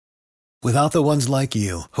Without the ones like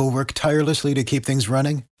you, who work tirelessly to keep things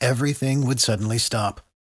running, everything would suddenly stop.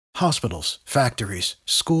 Hospitals, factories,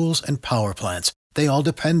 schools, and power plants, they all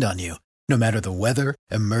depend on you. No matter the weather,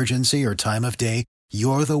 emergency, or time of day,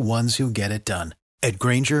 you're the ones who get it done. At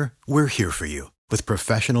Grainger, we're here for you with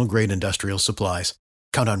professional-grade industrial supplies.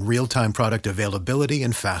 Count on real-time product availability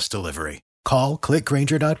and fast delivery. Call,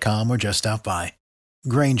 clickgrainger.com, or just stop by.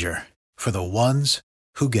 Grainger, for the ones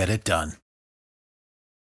who get it done.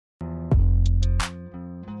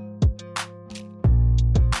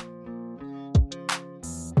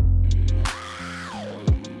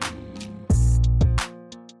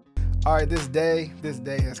 All right, this day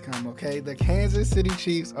has come, okay? The Kansas City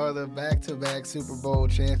Chiefs are the back-to-back Super Bowl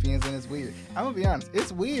champions, and it's weird. I'm going to be honest.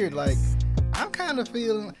 It's weird. Like, I'm kind of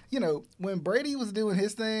feeling, when Brady was doing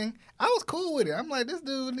his thing, I was cool with it. I'm like, this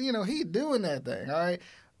dude, he doing that thing, all right?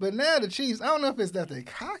 But now the Chiefs, I don't know if it's that they're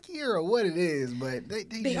cockier or what it is, but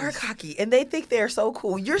they are cocky, and they think they're so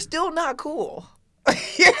cool. You're still not cool.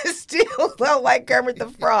 You're still so like Kermit the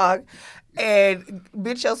Frog. And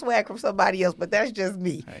bitch your swag from somebody else, but that's just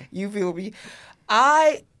me. Hey. You feel me?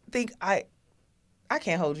 I think I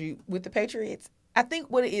can't hold you with the Patriots. I think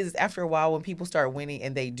what it is after a while when people start winning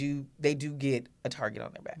and they do get a target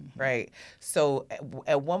on their back, right? So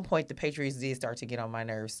at one point the Patriots did start to get on my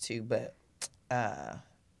nerves too, but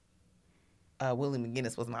Willie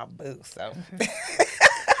McGinnis was my boo, so.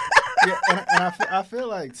 Yeah, and I feel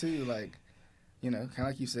like too, like, kind of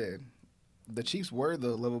like you said, the Chiefs were the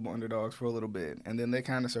lovable underdogs for a little bit, and then they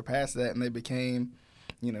kind of surpassed that, and they became,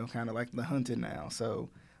 kind of like the hunted now. So,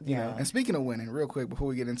 and speaking of winning, real quick before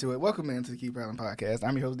we get into it, welcome into the Keep Prowling podcast.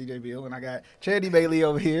 I'm your host, DJ Beal, and I got Charity Bailey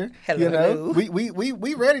over here. Hello.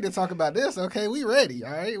 We ready to talk about this, okay? We ready,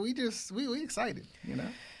 all right? We excited,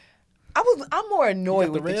 I'm more annoyed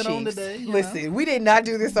with the Chiefs. Today, Listen, we did not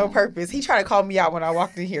do this on purpose. He tried to call me out when I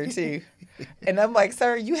walked in here too. And I'm like,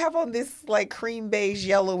 sir, you have on this like cream beige,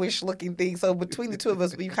 yellowish looking thing. So between the two of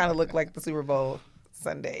us, we kind of look like the Super Bowl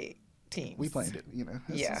Sunday teams. We played it,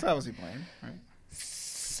 Yeah. That's obviously playing, right?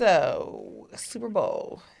 So, Super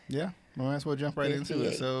Bowl. Yeah. Well, that's what jump right into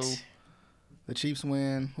it. 58. So, the Chiefs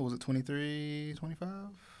win, what was it, 23, 25?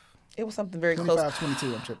 It was something very 25, close.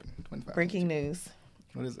 22, I'm tripping. 25. Breaking news.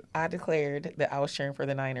 What is it? I declared that I was cheering for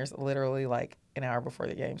the Niners literally like an hour before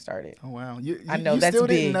the game started. Oh, wow. I know, you that's still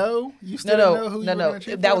big. Didn't know? You still didn't know who you were going to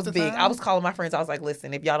cheer for that at was the big. time? I was calling my friends. I was like,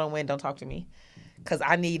 listen, if y'all don't win, don't talk to me. Because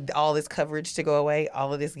I need all this coverage to go away,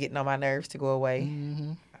 all of this getting on my nerves to go away.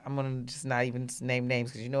 Mm-hmm. I'm going to just not even name names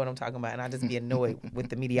because you know what I'm talking about. And I just be annoyed with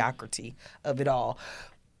the mediocrity of it all.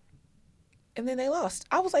 And then they lost.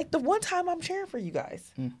 I was like, the one time I'm cheering for you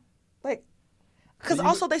guys. Like, because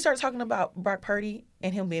also they started talking about Brock Purdy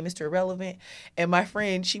and him being Mr. Irrelevant. And my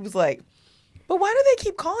friend, she was like, but why do they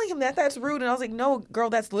keep calling him that? That's rude. And I was like, no,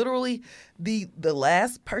 girl, that's literally the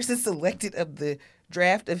last person selected of the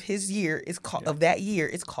draft of his year of that year.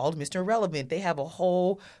 It's called Mr. Irrelevant. They have a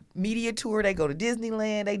whole media tour. They go to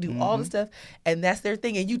Disneyland. They do all the stuff. And that's their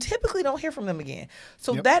thing. And you typically don't hear from them again.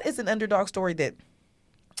 So that is an underdog story that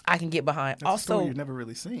I can get behind. That's also, a story you've never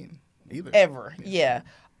really seen either. Ever. Yeah.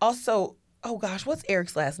 Also, oh gosh, what's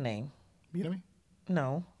Eric's last name? Bieniemy?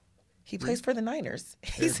 No. He plays for the Niners.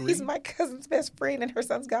 He's my cousin's best friend and her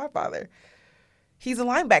son's godfather. He's a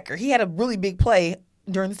linebacker. He had a really big play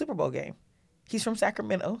during the Super Bowl game. He's from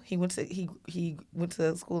Sacramento. He went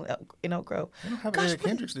to school in Oak Grove. They don't have Eric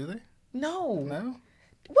Hendricks, do they? No. No?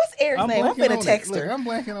 What's Eric's name? I'm finna text her. Look, I'm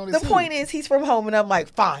blanking on it. The point is, he's from home, and I'm like,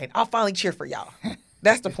 fine, I'll finally cheer for y'all.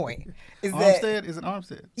 That's the point. Armstead? Is it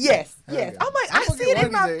Armstead? Yes, Hell yes. yeah. I'm like, I see it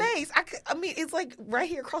in my days. face. I mean, it's like right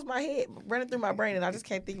here across my head, running through my brain, and I just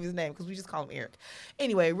can't think of his name because we just call him Eric.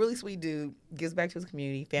 Anyway, really sweet dude, gives back to his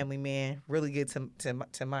community, family man, really good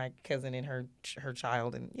to my cousin and her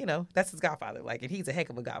child, and that's his godfather. Like, and he's a heck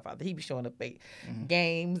of a godfather. He be showing up at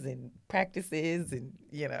games and practices, and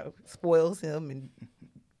spoils him and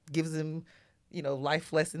gives him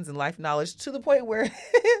life lessons and life knowledge to the point where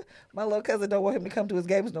my little cousin don't want him to come to his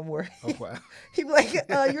games no more. Oh, wow. He'd be like,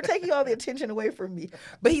 you're taking all the attention away from me.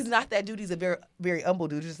 But he's not that dude. He's a very, very humble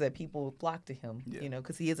dude, just that people flock to him,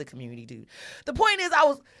 because he is a community dude. The point is,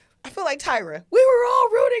 I feel like Tyra. We were all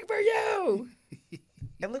rooting for you.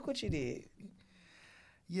 And look what you did.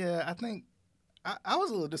 Yeah, I think I was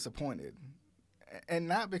a little disappointed. And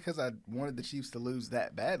not because I wanted the Chiefs to lose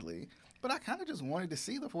that badly, but I kind of just wanted to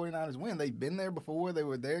see the 49ers win. They've been there before. They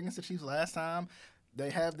were there against the Chiefs last time.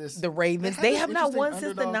 They have this. The Ravens. They have not won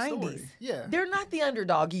since the 90s. Story. Yeah. They're not the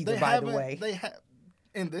underdog either, by the way.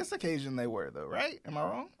 In this occasion, they were, though, right? Am I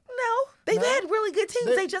wrong? No. They've had really good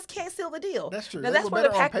teams. They just can't seal the deal. That's true. Now, that's where the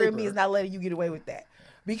Packer in me is not letting you get away with that.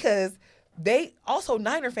 Because They also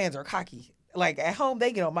Niner fans are cocky. Like at home,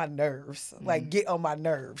 they get on my nerves. Like get on my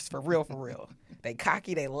nerves for real, for real. They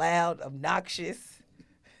cocky, they loud, obnoxious.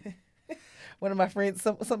 One of my friends,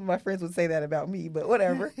 some of my friends would say that about me, but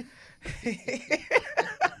whatever.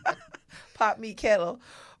 Pop me kettle,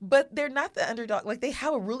 but they're not the underdog. Like they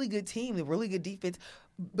have a really good team, a really good defense.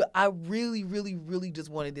 But I really, really, really just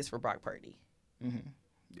wanted this for Brock Purdy. Mm-hmm.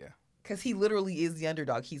 Yeah. Because he literally is the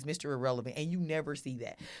underdog. He's Mr. Irrelevant, and you never see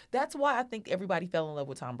that. That's why I think everybody fell in love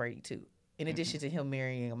with Tom Brady, too. In addition to him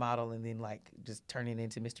marrying a model and then, like, just turning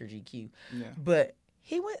into Mr. GQ. Yeah. But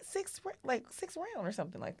he went sixth round or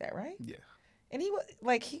something like that, right? Yeah. And he was,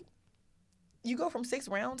 like, you go from sixth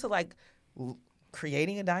round to, like,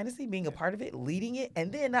 creating a dynasty, being a part of it, leading it,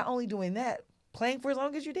 and then not only doing that, playing for as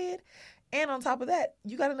long as you did, and on top of that,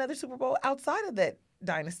 you got another Super Bowl outside of that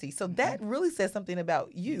dynasty. So that really says something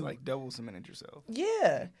about you. You like double cemented yourself.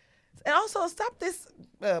 Yeah. And also, stop this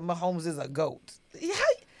Mahomes is a GOAT.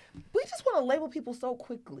 We just want to label people so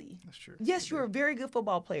quickly. That's true. Yes, you're a very good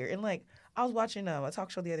football player. And, like, I was watching a talk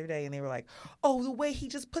show the other day, and they were like, oh, the way he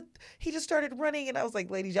just started running. And I was like,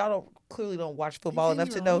 ladies, y'all clearly don't watch football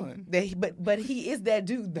enough to know. That but he is that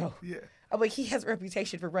dude, though. Yeah. I'm like, he has a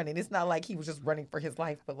reputation for running. It's not like he was just running for his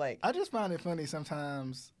life, but like. I just find it funny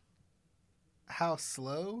sometimes how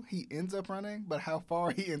slow he ends up running, but how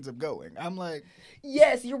far he ends up going. I'm like.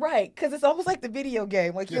 Yes, you're right. Because it's almost like the video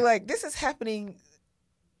game. Like, you're like, this is happening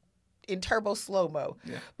in turbo slow-mo.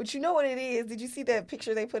 Yeah. But you know what it is? Did you see that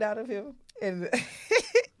picture they put out of him? And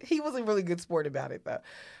he was a really good sport about it, though.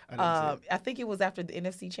 I think it was after the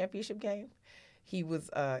NFC Championship game. He was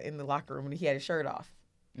in the locker room and he had his shirt off.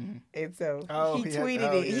 Mm-hmm. And so he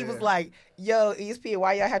tweeted it. He was like, yo, ESPN,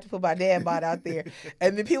 why y'all have to put my dad bod out there?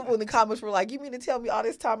 And then people in the comments were like, you mean to tell me all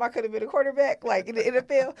this time I could have been a quarterback like in the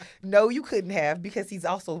NFL? No, you couldn't have, because he's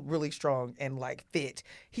also really strong and like fit.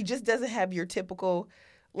 He just doesn't have your typical,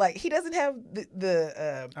 like, he doesn't have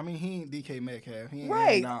the I mean, he ain't DK Metcalf. He ain't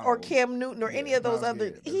right, or Cam Newton or any of those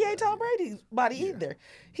other. He ain't Tom Brady's body either.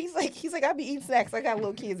 He's like, I be eating snacks. I got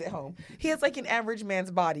little kids at home. He has like an average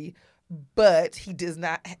man's body. But he does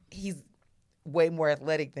not. He's way more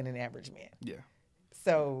athletic than an average man. Yeah.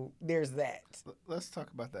 So there's that. Let's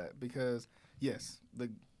talk about that, because yes, the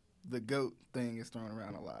GOAT thing is thrown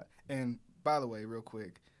around a lot. And by the way, real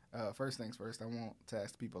quick, first things first, I want to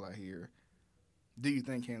ask the people out here: do you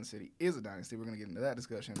think Kansas City is a dynasty? We're going to get into that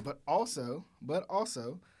discussion. But also,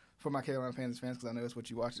 for my Carolina Panthers fans, because I know it's what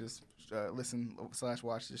you watch this,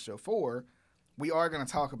 listen/watch this show for. We are going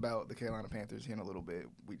to talk about the Carolina Panthers here in a little bit.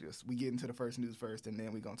 We get into the first news first, and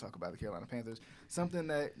then we're going to talk about the Carolina Panthers. Something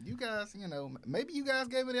that you guys, maybe you guys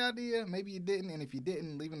gave me the idea, maybe you didn't. And if you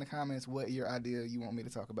didn't, leave in the comments what your idea you want me to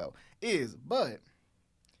talk about is. But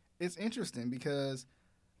it's interesting because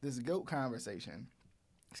this GOAT conversation,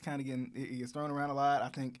 it's kind of it gets thrown around a lot. I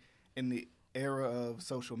think in the era of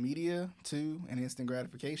social media, too, and instant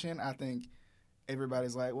gratification, I think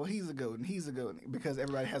everybody's like, well, he's a GOAT, and he's a GOAT, because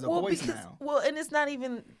everybody has a voice now. Well, and it's not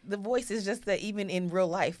even the voice. It's just that even in real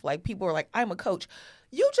life, like, people are like, I'm a coach.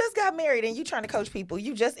 You just got married, and you trying to coach people.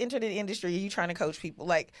 You just entered the industry, and you trying to coach people.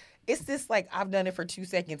 Like, it's this, like, I've done it for 2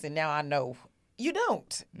 seconds, and now I know. You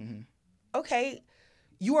don't. Mm-hmm. Okay,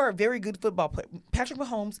 you are a very good football player. Patrick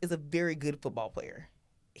Mahomes is a very good football player.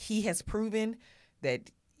 He has proven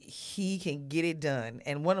that he can get it done.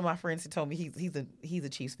 And one of my friends had told me he's a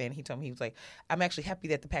Chiefs fan. He told me, he was like, I'm actually happy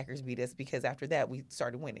that the Packers beat us, because after that we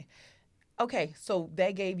started winning. Okay, so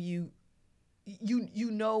that gave you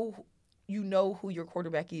know who your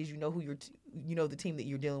quarterback is. You know who the team that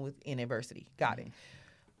you're dealing with in adversity. Got it.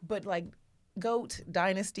 But like GOAT,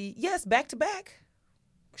 dynasty, yes, back to back,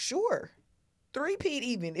 sure, three-peat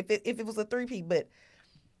even if it was a three-peat. But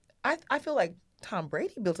I feel like Tom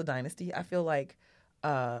Brady built a dynasty. I feel like.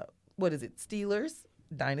 What is it? Steelers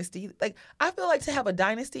dynasty. Like, I feel like to have a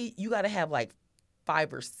dynasty, you got to have like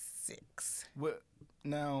 5 or 6.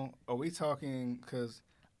 Now, are we talking? Because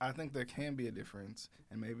I think there can be a difference,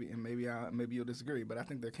 and maybe you'll disagree, but I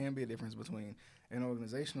think there can be a difference between an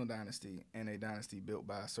organizational dynasty and a dynasty built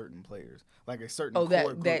by certain players, like a certain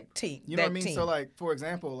core group. That team. You know what I mean? Team. So, like, for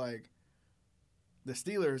example, like, the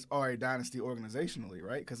Steelers are a dynasty organizationally,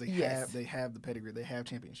 right? Because they have the pedigree, they have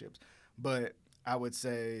championships, but I would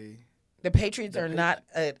say the Patriots are not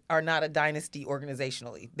a dynasty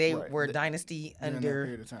organizationally. They were a dynasty during that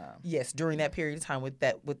period of time. Yes, during that period of time with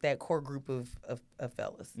that core group of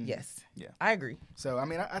fellas. Mm-hmm. Yes, yeah, I agree. So I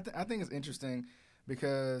mean, I think it's interesting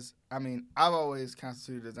because I mean I've always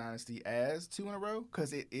constituted a dynasty as 2 in a row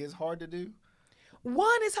because it is hard to do.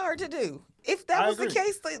 One is hard to do. If that was the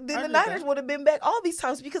case, then the Niners would have been back all these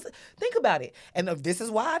times because think about it. And this is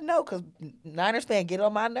why I know because Niners fans get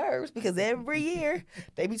on my nerves because every year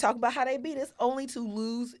they be talking about how they beat us only to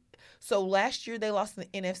lose. So last year they lost in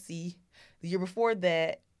the NFC. The year before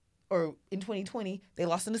that, or in 2020, they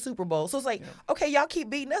lost in the Super Bowl. So it's like, okay, y'all keep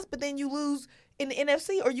beating us, but then you lose in the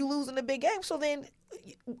NFC or you lose in the big game. So then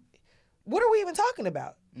what are we even talking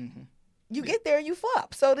about? Mm-hmm. You get there and you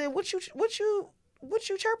flop. So then what you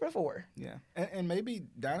chirping for? Yeah, and maybe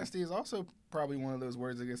dynasty is also probably one of those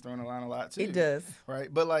words that gets thrown around a lot too. It does, right?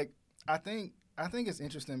 But like, I think it's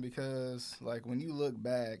interesting because like when you look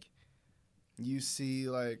back, you see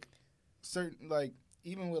like certain like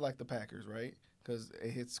even with like the Packers, right? Because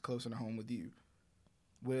it hits closer to home with you.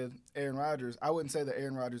 With Aaron Rodgers, I wouldn't say the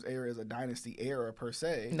Aaron Rodgers era is a dynasty era per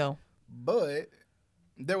se. No, but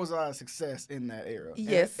there was a lot of success in that era.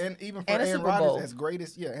 Yes. And even for Aaron Rodgers, as great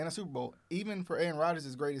as, and a Super Bowl, even for Aaron Rodgers,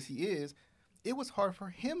 as great as he is, it was hard for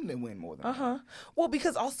him to win more than that. Well,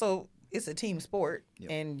 because also it's a team sport,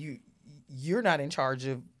 and you're not in charge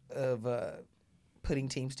of putting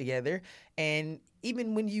teams together. And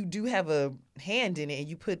even when you do have a hand in it and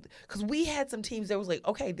you put – because we had some teams that was like,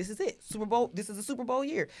 okay, this is it. Super Bowl. This is a Super Bowl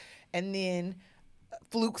year. And then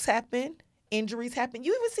flukes happen. Injuries happen.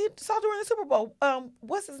 You even saw during the Super Bowl,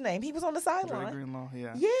 what's his name? He was on the sideline. Greenlaw,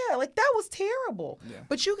 yeah. Yeah, like that was terrible. Yeah.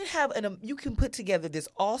 But you can have you can put together this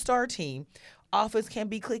all-star team. Offense can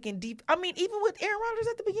be clicking deep. I mean, even with Aaron Rodgers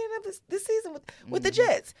at the beginning of this season with the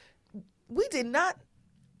Jets, we did not.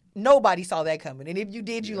 Nobody saw that coming. And if you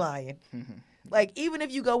did, you lying. Like, even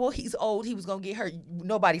if you go, well, he's old, he was going to get hurt.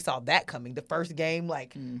 Nobody saw that coming. The first game,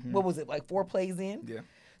 like, what was it, like 4 plays in? Yeah.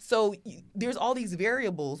 So there's all these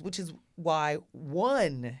variables, which is why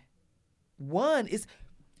one is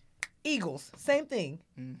Eagles. Same thing.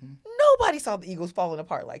 Nobody saw the Eagles falling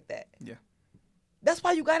apart like that. Yeah. That's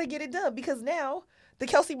why you got to get it done because now the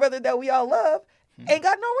Kelsey brother that we all love ain't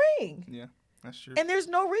got no ring. Yeah, that's true. And there's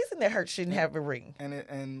no reason that Hurts shouldn't have a ring. And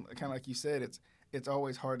kind of like you said, it's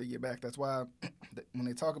always hard to get back. That's why when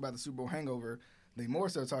they talk about the Super Bowl hangover, they more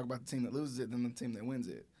so talk about the team that loses it than the team that wins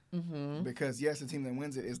it. Because, yes, the team that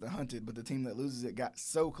wins it is the hunted, but the team that loses it got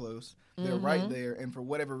so close. They're right there, and for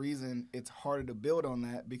whatever reason, it's harder to build on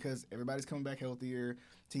that because everybody's coming back healthier.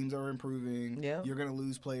 Teams are improving. Yeah. You're going to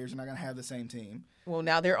lose players. You're not going to have the same team. Well,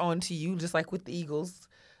 now they're on to you, just like with the Eagles.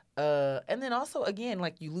 And then also, again,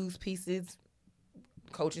 like you lose pieces,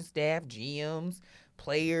 coaching staff, GMs,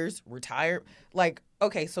 players, retired. Like,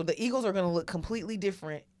 okay, so the Eagles are going to look completely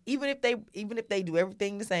different. Even if they do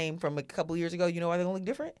everything the same from a couple of years ago, you know why they're going to look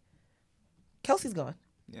different? Kelsey's gone.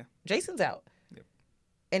 Yeah. Jason's out. Yep.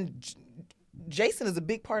 And Jason is a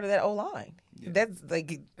big part of that O-line. Yeah. That's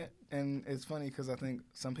like... And it's funny because I think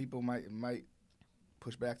some people might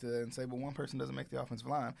push back to that and say, well, one person doesn't make the offensive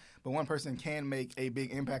line, but one person can make a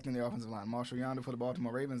big impact in the offensive line. Marshall Yonder for the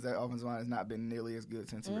Baltimore Ravens, that offensive line has not been nearly as good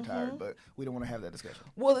since he retired, but we don't want to have that discussion.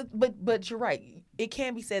 Well, but you're right. It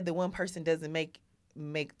can be said that one person doesn't make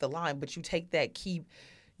the line, but you take that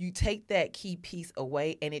key piece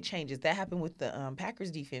away and it changes. That happened with the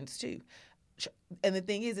Packers defense too. And the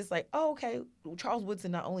thing is, it's like, oh, okay, Charles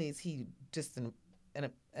Woodson, not only is he just an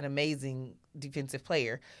amazing defensive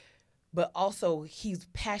player, but also he's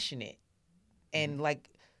passionate. And like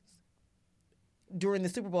during the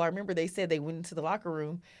Super Bowl, I remember they said they went into the locker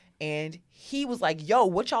room and he was like, yo,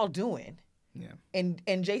 what y'all doing? Yeah.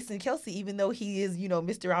 And Jason Kelsey, even though he is,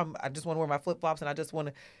 Mr. I just want to wear my flip-flops and I just want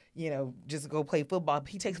to, just go play football,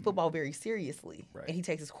 he takes football very seriously. Right. And he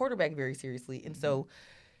takes his quarterback very seriously. And so,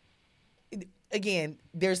 again,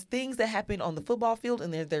 there's things that happen on the football field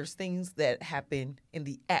and there's things that happen in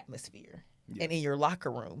the atmosphere and in your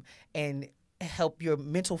locker room and help your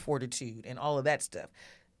mental fortitude and all of that stuff.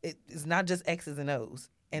 It's not just X's and O's.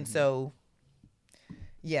 And so,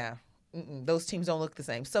 yeah, those teams don't look the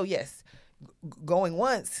same. So, yes, going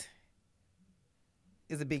once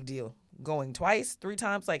is a big deal. Going twice, 3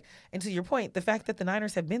 times, and to your point, the fact that the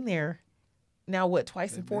Niners have been there now,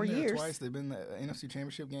 twice in 4 years? Twice. They've been the NFC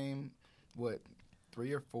Championship game,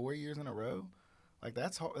 3 or 4 years in a row? Like,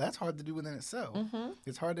 that's hard to do within itself.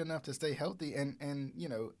 It's hard enough to stay healthy. And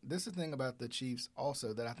this is the thing about the Chiefs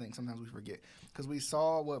also that I think sometimes we forget. Because we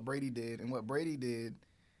saw what Brady did, and what Brady did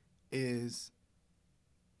is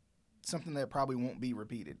something that probably won't be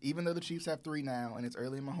repeated. Even though the Chiefs have 3 now, and it's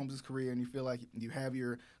early in Mahomes' career, and you feel like you have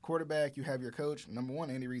your quarterback, you have your coach. Number one,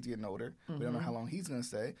 Andy Reid's getting older. We don't know how long he's going to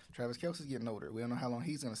stay. Travis Kelce's getting older. We don't know how long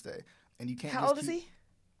he's going to stay. And you can't. How old is he?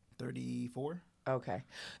 34. Okay.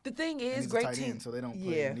 The thing And is, he's a great tight end, teams. so they don't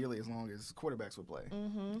play nearly as long as quarterbacks would play.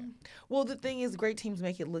 Well, the thing is, great teams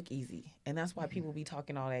make it look easy, and that's why people be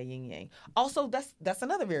talking all that yin yang. Also, that's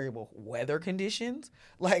another variable: weather conditions,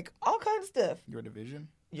 like all kinds of stuff. Your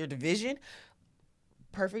division.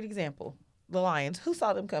 Perfect example: the Lions. Who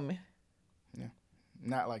saw them coming? Yeah.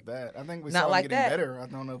 Not like that. I think we Not saw like them getting that. better. I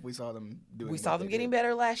don't know if we saw them doing. We saw them getting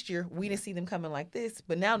better last year. We didn't see them coming like this,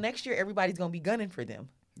 but now next year everybody's gonna be gunning for them.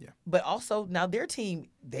 Yeah. But also now their team,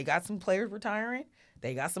 they got some players retiring.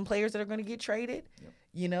 They got some players that are gonna get traded. Yep.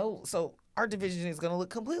 You know, so our division is gonna look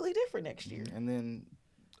completely different next year. And then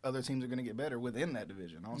other teams are going to get better within that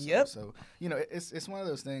division also. Yep. So, you know, it's one of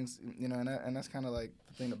those things, you know, and that's kind of like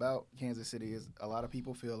the thing about Kansas City is a lot of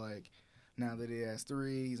people feel like now that he has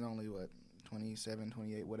 3, he's only, 27,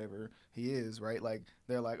 28, whatever he is, right? Like,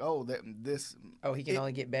 they're like, oh, he can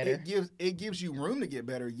only get better. It gives you room to get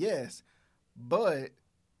better, yes, but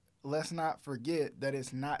let's not forget that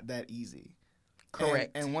it's not that easy.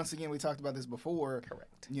 Correct. And once again, we talked about this before.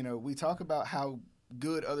 Correct. You know, we talk about how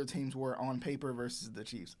good other teams were on paper versus the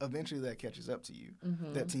Chiefs. Eventually, that catches up to you.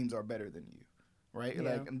 That teams are better than you, right? Yeah.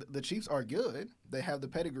 Like the Chiefs are good. They have the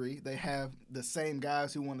pedigree. They have the same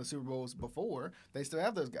guys who won the Super Bowls before. They still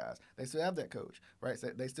have those guys. They still have that coach, right?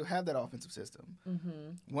 So they still have that offensive system.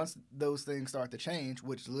 Once those things start to change,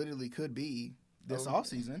 which literally could be this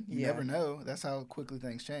offseason, you never know. That's how quickly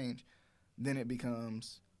things change. Then it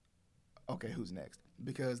becomes, okay, who's next?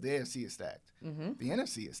 Because the AFC is stacked. The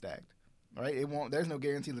NFC is stacked. Right, it won't. There's no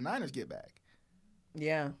guarantee the Niners get back.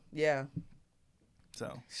 Yeah.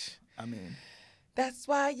 So, I mean, that's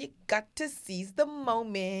why you got to seize the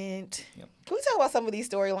moment. Yep. Can we talk about some of these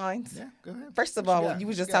storylines? Yeah, go ahead. First of all, you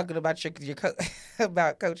were just talking about your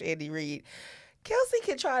about Coach Andy Reid. Kelsey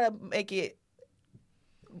can try to make it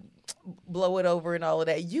blow it over and all of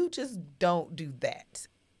that. You just don't do that.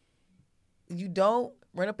 You don't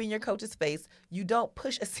run up in your coach's face. You don't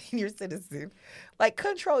push a senior citizen. Like,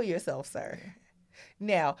 control yourself, sir.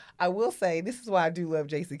 Now, I will say, this is why I do love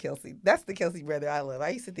Jason Kelsey. That's the Kelsey brother I love. I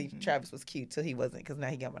used to think Travis was cute till he wasn't, because now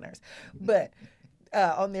he got my nerves. But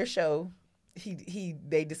on their show,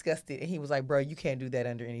 they discussed it, and he was like, bro, you can't do that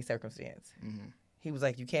under any circumstance. He was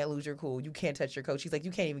like, you can't lose your cool. You can't touch your coach. He's like,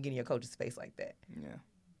 you can't even get in your coach's face like that. Yeah.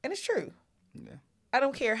 And it's true. Yeah. I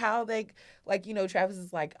don't care how they, like, you know, Travis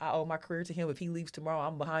is like, I owe my career to him. If he leaves tomorrow,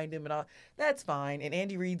 I'm behind him and all. That's fine. And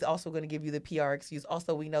Andy Reid's also going to give you the PR excuse.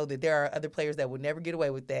 Also, we know that there are other players that would never get away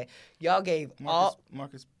with that. Y'all gave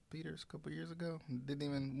Marcus Peters a couple years ago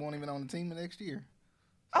won't even on the team the next year.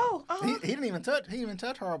 Oh, He didn't even touch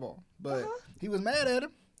Harbaugh, but he was mad at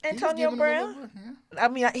him. Antonio Brown. I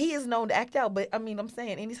mean, he is known to act out, but I mean, I'm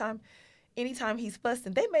saying anytime he's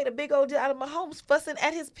fussing, they made a big old deal out of Mahomes fussing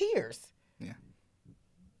at his peers. Yeah.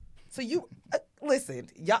 So you listen,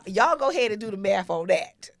 y'all go ahead and do the math on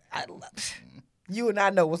that. You and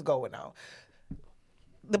I know what's going on.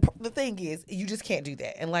 The thing is, you just can't do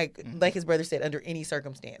that. And like his brother said, under any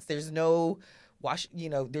circumstance, there's no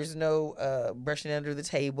there's no brushing under the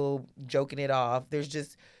table, joking it off. There's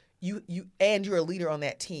just you and you're a leader on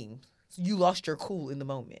that team. So you lost your cool in the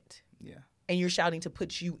moment. Yeah. And you're shouting to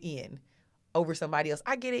put you in over somebody else.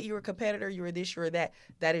 I get it. You're a competitor. You're this. You're that.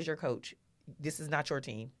 That is your coach. This is not your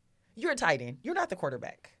team. You're a tight end. You're not the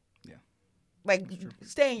quarterback. Yeah. Like,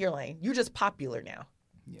 stay in your lane. You're just popular now.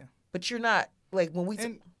 Yeah. But you're not, like, when we...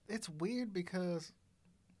 And it's weird because...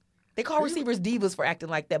 They call receivers divas for acting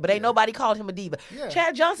like that, but ain't nobody called him a diva. Yeah.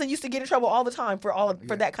 Chad Johnson used to get in trouble all the time for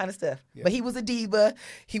that kind of stuff. Yeah. But he was a diva.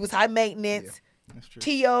 He was high maintenance. Yeah. That's true.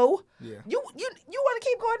 T.O. Yeah. You want to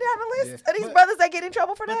keep going down the list of these brothers that get in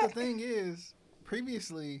trouble for that? But the thing is,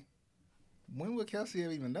 previously, when would Kelsey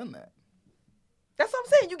have even done that? That's what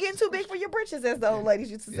I'm saying. You getting too big for your britches, as the old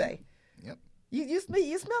ladies used to say. Yep. You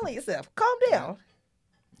smelling yourself. Calm down.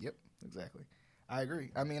 Yep. Exactly. I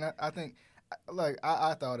agree. I mean, I think, like,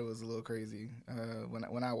 I thought it was a little crazy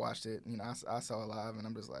when I watched it. You know, I saw it live, and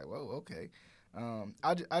I'm just like, whoa, okay.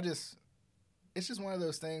 It's just one of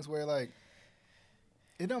those things where, like,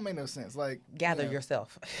 it don't make no sense. Like, gather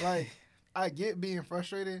yourself. Like, I get being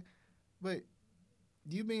frustrated, but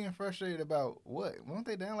you being frustrated about what? Weren't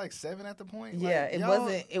they down like 7 at the point? Yeah,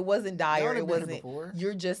 like, it wasn't dire. It wasn't. Before.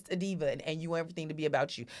 You're just a diva, and you want everything to be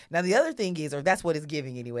about you. Now the other thing is, or that's what it's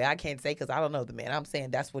giving anyway. I can't say because I don't know the man. I'm saying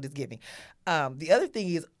that's what it's giving. The other thing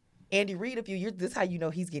is, Andy Reid. A few years. This is how you know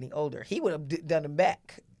he's getting older. He would have done him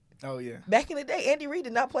back. Oh yeah. Back in the day, Andy Reid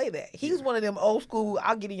did not play that. He was one of them old school.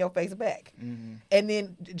 I'll get in your face back. Mm-hmm. And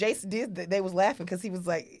then Jason did. They was laughing because he was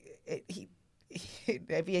like,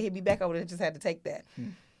 if he hit me back, I would have just had to take that. Hmm.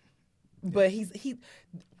 But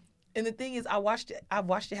And the thing is, I've watched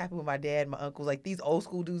it happen with my dad, my uncles, like these old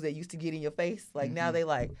school dudes that used to get in your face. Like now they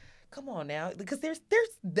like, come on now, because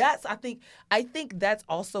I think that's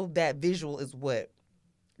also that visual is what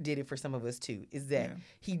did it for some of us too. Is that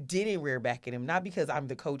he didn't rear back at him, not because I'm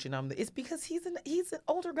the coach and it's because he's an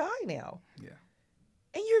older guy now. Yeah.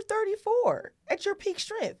 And you're 34 at your peak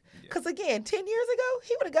strength. Because again, 10 years ago,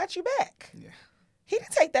 he would have got you back. Yeah. He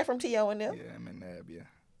didn't take that from T.O. and them. Yeah, McNabb,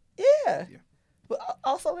 Yeah. But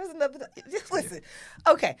also, there's another. Just listen.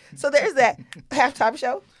 Okay, so there's that halftime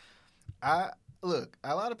show. Look,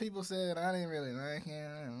 a lot of people said I didn't really like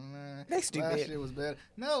him. They stupid. Last year was better.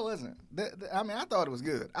 No, it wasn't. I thought it was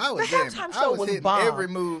good. I was the halftime show was hitting bomb. every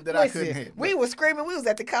move that I couldn't hit. We was screaming. We was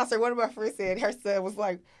at the concert. One of my friends said her son was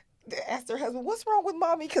like, asked her husband, "What's wrong with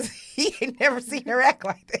mommy?" Because he had never seen her act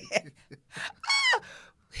like that.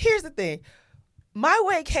 Here's the thing. My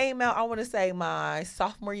Way came out, I want to say, my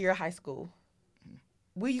sophomore year of high school.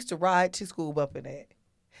 We used to ride to school bumping that.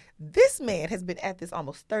 This man has been at this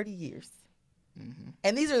almost 30 years. Mm-hmm.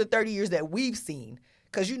 And these are the 30 years that we've seen.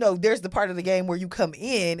 Because, there's the part of the game where you come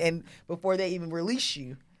in and before they even release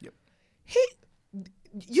you. Yep.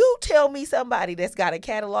 You tell me somebody that's got a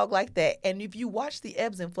catalog like that, and if you watch the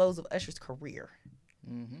ebbs and flows of Usher's career,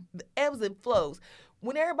 the ebbs and flows,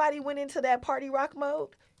 when everybody went into that party rock mode,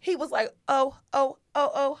 he was like, oh,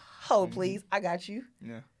 hold please, I got you.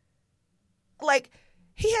 Yeah. Like,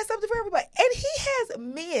 he has something for everybody. And he has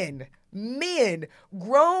men,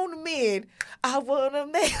 grown men, I want to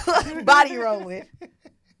make body rolling.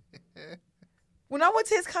 When I went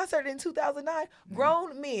to his concert in 2009,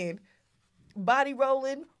 grown men, body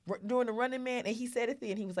rolling, doing the Running Man, and he said it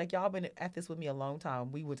then. He was like, y'all been at this with me a long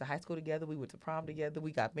time. We went to high school together. We went to prom together.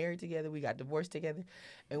 We got married together. We got divorced together.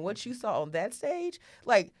 And what you saw on that stage,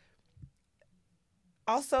 like,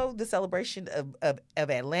 also the celebration of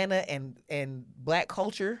Atlanta and black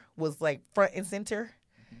culture was like front and center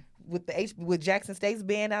with Jackson State's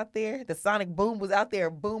band out there. The Sonic Boom was out there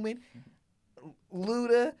booming.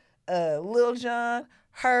 Luda, Lil Jon,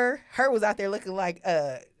 her was out there looking like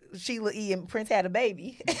Sheila E. and Prince had a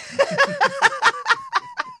baby.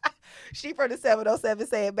 She from the 707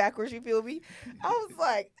 saying backwards, you feel me? I was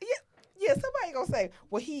like, yeah, somebody gonna say,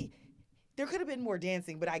 well, there could have been more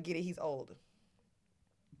dancing, but I get it, he's old.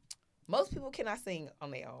 Most people cannot sing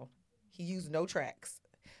on their own. He used no tracks.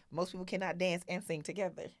 Most people cannot dance and sing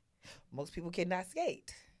together. Most people cannot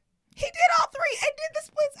skate. He did all three and did the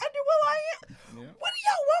splits under will.i.am. Yeah. What do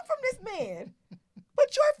y'all want from this man?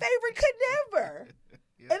 But your favorite could never.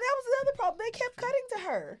 Yeah. And that was another problem. They kept cutting to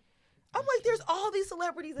her. I'm like, there's all these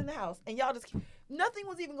celebrities in the house, and y'all just nothing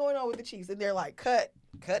was even going on with the Chiefs, and they're like, cut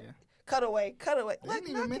away. They didn't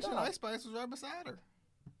even mention Ice Spice was right beside her.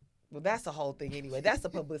 Well, that's the whole thing anyway. That's a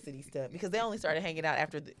publicity stunt because they only started hanging out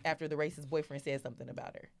after the racist boyfriend said something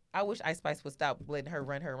about her. I wish Ice Spice would stop letting her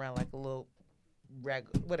run her around like a little rag,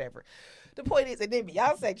 whatever. The point is, and then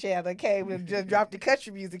Beyonce Chandler came and just dropped the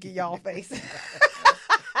country music in y'all face.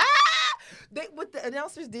 What the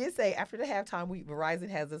announcers did say after the halftime, Verizon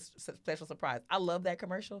has a special surprise. I love that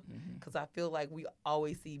commercial because I feel like we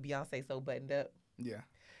always see Beyonce so buttoned up. Yeah.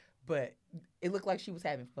 But it looked like she was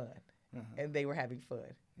having fun, and they were having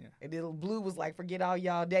fun. Yeah. And then Blue was like, forget all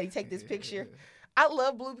y'all, Daddy, take this picture. I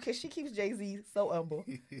love Blue because she keeps Jay-Z so humble.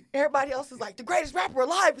 Everybody else is like, the greatest rapper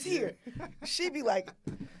alive is here. She'd be like,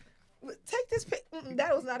 take this pic.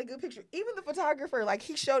 That was not a good picture. Even the photographer, like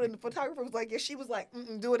he showed it, and the photographer was like, yeah, she was like,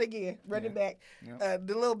 do it again, run it back. Yep.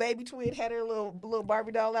 The little baby twin had her little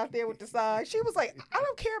Barbie doll out there with the sign. She was like, I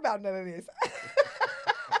don't care about none of this.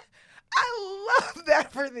 I love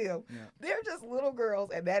that for them. Yeah. They're just little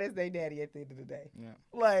girls, and that is their daddy at the end of the day. Yeah.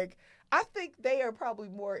 Like, I think they are probably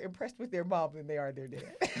more impressed with their mom than they are their dad.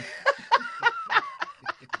 With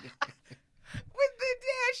the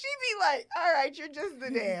dad, she be like, all right, you're just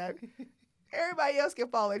the dad. Everybody else can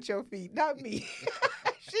fall at your feet, not me.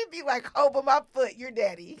 She'd be like, hold by my foot, you're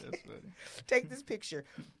daddy. That's funny. Take this picture.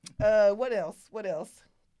 What else? What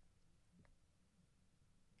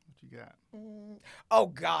you got? Oh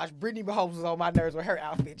gosh, Brittany Mahomes was on my nerves with her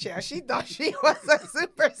outfit, child. She thought she was a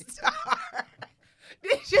superstar.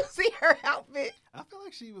 Did you see her outfit? I feel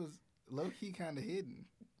like she was low-key kind of hidden.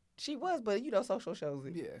 She was, but social shows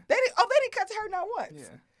it. Yeah. They didn't cut to her not once.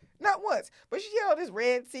 Yeah. Not once. But she had on this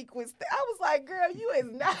red sequence. I was like, girl, you is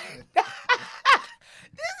not. This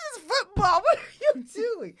is football. What are you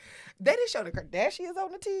doing? They didn't show the Kardashians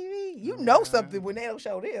on the TV. You know something when they don't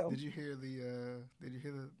show them. Did you hear the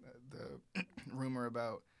rumor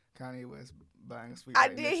about Kanye West buying a suite? I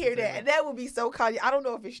did hear that, and that would be so Kanye. I don't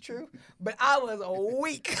know if it's true, but I was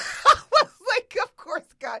weak. I was like, of course,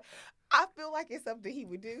 God. I feel like it's something he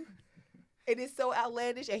would do. It is so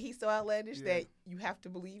outlandish, and he's so outlandish that you have to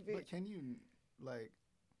believe it. But can you, like...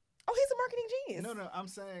 Oh, he's a marketing genius. No, I'm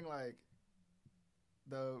saying, like,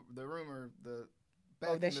 the rumor, that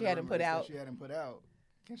she hadn't put out. She hadn't put out.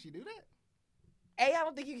 Can she do that? A, I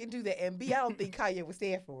don't think you can do that, and B, I don't think Kanye would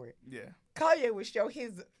stand for it. Yeah. Kanye would show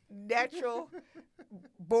his natural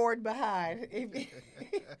born behind.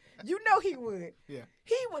 You know he would. Yeah.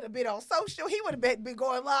 He would have been on social. He would have been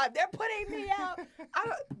going live. They're putting me out.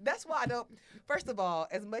 That's why I don't. First of all,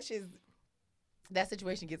 as much as that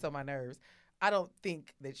situation gets on my nerves, I don't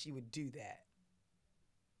think that she would do that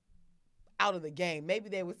out of the game. Maybe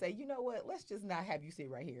they would say, you know what, let's just not have you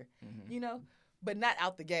sit right here, you know, but not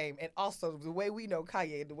out the game. And also the way we know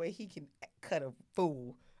Kanye, the way he can cut a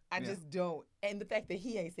fool, I just don't. And the fact that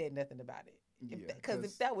he ain't said nothing about it. Because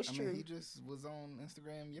if that was true. Mean, he just was on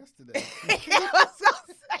Instagram yesterday.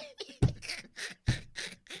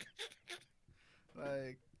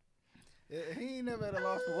 Like, he ain't never had a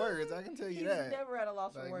loss for words. I can tell you that. He's never had a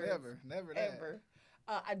loss for words. Never ever.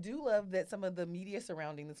 I do love that some of the media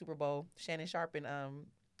surrounding the Super Bowl, Shannon Sharp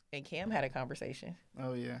and Cam had a conversation.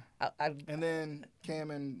 Oh yeah. And then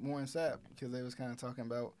Cam and Warren Sapp, because they was kind of talking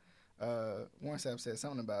about Warren Sapp said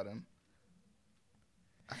something about him.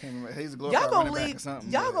 I can't remember. He's a glorified running back or something.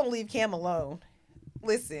 Y'all gonna leave Cam alone.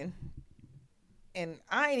 Listen, and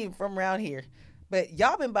I ain't even from around here, but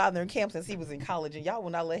y'all been bothering Cam since he was in college, and y'all will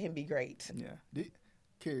not let him be great. Yeah.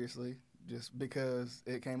 Curiously, just because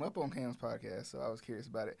it came up on Cam's podcast, so I was curious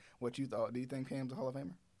about it. What you thought? Do you think Cam's a Hall of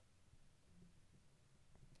Famer?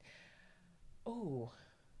 Oh,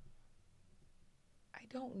 I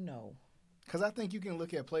don't know. Because I think you can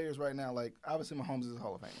look at players right now, like, obviously Mahomes is a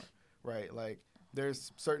Hall of Famer, right? Like,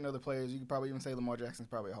 there's certain other players, you could probably even say Lamar Jackson's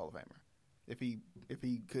probably a Hall of Famer if he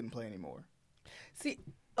couldn't play anymore. See,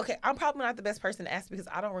 okay, I'm probably not the best person to ask because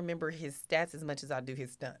I don't remember his stats as much as I do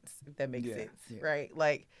his stunts, if that makes sense, right?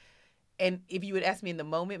 Like, and if you would ask me in the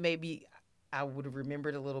moment, maybe I would have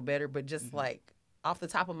remembered a little better, but just like off the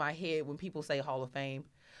top of my head, when people say Hall of Fame,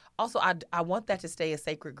 also I want that to stay a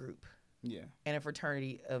sacred group. Yeah. And a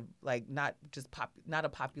fraternity of, like, not just not a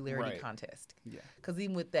popularity contest. Yeah. Because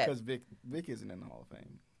even with that. Because Vic isn't in the Hall of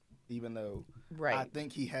Fame, even though I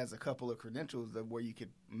think he has a couple of credentials of where you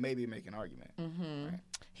could maybe make an argument. Mm-hmm. Right?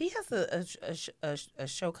 He has a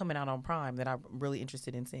show coming out on Prime that I'm really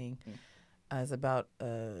interested in seeing. It's about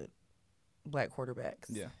black quarterbacks.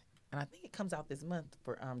 Yeah. And I think it comes out this month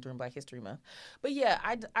for during Black History Month. But, yeah,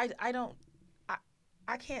 I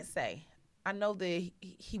can't say. I know that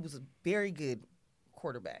he was a very good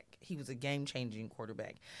quarterback. He was a game-changing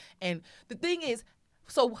quarterback. And the thing is,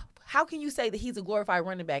 so how can you say that he's a glorified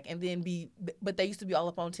running back and then but they used to be all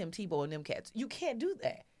up on Tim Tebow and them cats? You can't do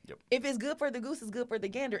that. Yep. If it's good for the goose, it's good for the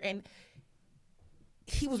gander. And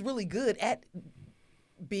he was really good at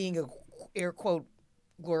being a, air quote,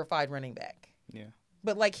 glorified running back. Yeah.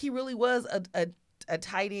 But, like, he really was a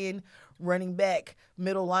tight end, running back,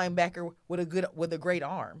 middle linebacker with a great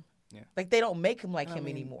arm. Yeah. Like, they don't make him like him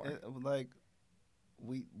anymore.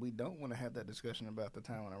 We don't want to have that discussion about the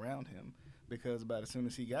talent around him because about as soon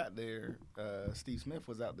as he got there, Steve Smith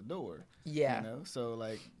was out the door. Yeah. You know, so,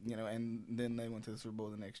 like, you know, and then they went to the Super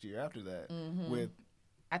Bowl the next year after that with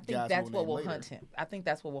I think that's what will haunt him. I think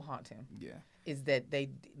that's what will haunt him. Yeah. Is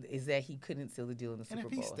that he couldn't seal the deal in the Super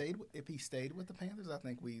Bowl. If he stayed with the Panthers, I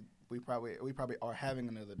think we probably are having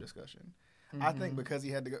another discussion. I think because he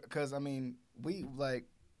had to go because, I mean,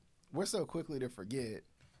 we're so quickly to forget.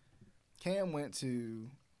 Cam went to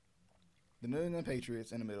the New England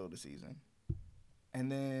Patriots in the middle of the season. And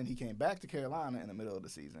then he came back to Carolina in the middle of the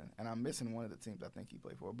season. And I'm missing one of the teams I think he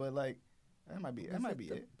played for. But, like, that might be it. That might be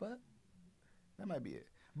it.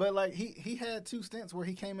 But, like, he had 2 stints where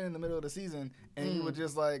he came in the middle of the season and he was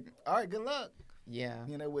just like, all right, good luck. Yeah.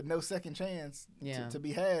 You know, with no second chance to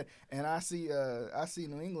be had. And I see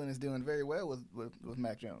New England is doing very well with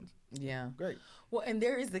Mac Jones. Yeah. Great. Well, and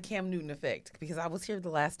there is the Cam Newton effect because I was here the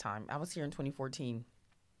last time. I was here in 2014.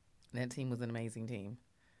 And that team was an amazing team.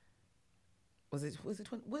 What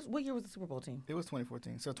year was the Super Bowl team? It was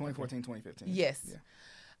 2014. So 2014, 2015. Yes. Yeah.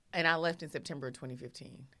 And I left in September of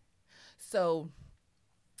 2015. So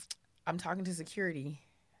I'm talking to security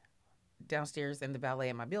downstairs in the valet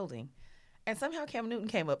in my building. And somehow Cam Newton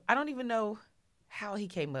came up. I don't even know how he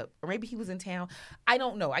came up. Or maybe he was in town. I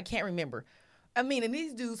don't know. I can't remember. I mean, and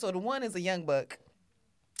these dudes, so the one is a young buck.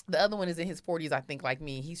 The other one is in his 40s, I think, like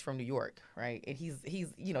me. He's from New York, right? And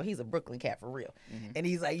he's a Brooklyn cat for real. Mm-hmm. And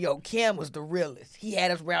he's like, yo, Cam was the realest. He had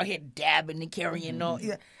us around here dabbing and carrying on.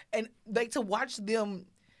 Yeah. And like to watch them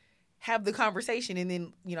have the conversation, and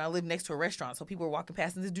then, you know, I live next to a restaurant, so people are walking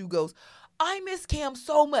past, and this dude goes, I miss Cam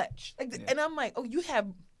so much. Like, and I'm like, oh, you have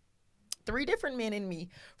 3 different men in me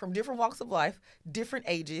from different walks of life, different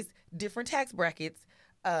ages, different tax brackets,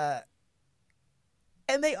 and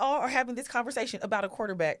they all are having this conversation about a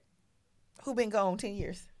quarterback who been gone 10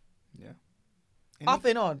 years. Yeah. Off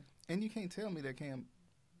and on. And you can't tell me that Cam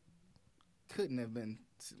couldn't have been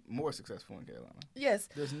more successful in Carolina. Yes.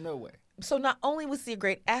 There's no way. So not only was he a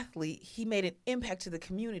great athlete, he made an impact to the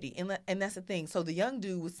community. And that's the thing. So the young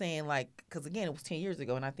dude was saying, like, because, again, it was 10 years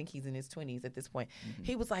ago, and I think he's in his 20s at this point. Mm-hmm.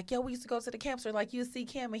 He was like, yo, we used to go to the camps where, like, you'd see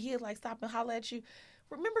Cam, and he'd, like, stop and holler at you.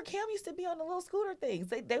 Remember, Cam used to be on the little scooter things.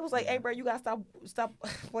 They was like, hey, bro, you got to stop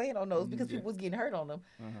playing on those because people was getting hurt on them.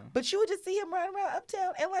 But you would just see him riding around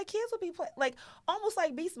uptown, and, like, kids would be playing, like, almost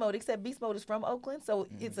like Beast Mode, except Beast Mode is from Oakland, so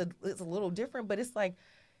it's a little different. But it's like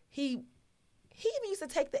he even used to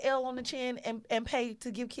take the L on the chin and pay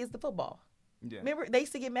to give kids the football. Yeah. Remember, they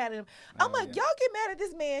used to get mad at him. I'm like, y'all get mad at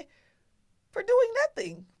this man for doing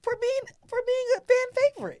nothing, for being a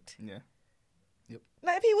fan favorite. Yeah. Yep.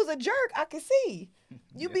 Now, if he was a jerk, I could see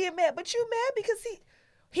you being mad, but you mad because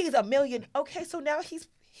he's a million. Okay, so now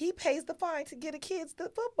he pays the fine to get the kids the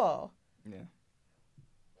football. Yeah.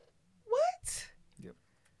 What? Yep.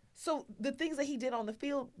 So the things that he did on the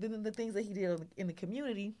field, then the things that he did in the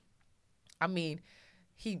community. I mean,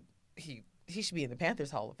 he should be in the Panthers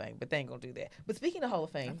Hall of Fame, but they ain't gonna do that. But speaking of Hall of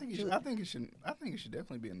Fame, I think it should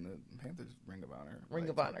definitely be in the Panthers Ring of Honor. Ring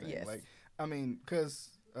of Honor, yes. Like, I mean, because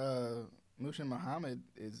Mushin Muhammad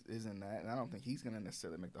is in that, and I don't think he's gonna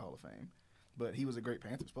necessarily make the Hall of Fame, but he was a great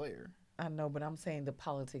Panthers player. I know, but I'm saying the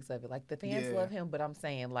politics of it. Like, the fans love him, but I'm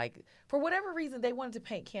saying, like, for whatever reason, they wanted to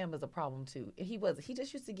paint Cam as a problem, too. And he wasn't. He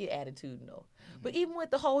just used to get attitudinal. Mm-hmm. But even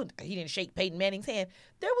with the whole, he didn't shake Peyton Manning's hand,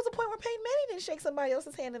 there was a point where Peyton Manning didn't shake somebody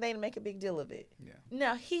else's hand and they didn't make a big deal of it. Yeah.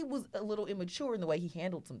 Now, he was a little immature in the way he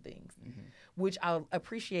handled some things, which I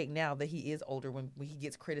appreciate now that he is older. When he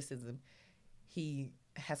gets criticism, he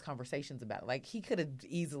has conversations about it. Like, he could have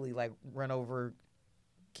easily, like, run over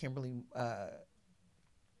Kimberly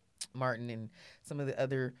Martin and some of the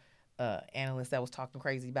other analysts that was talking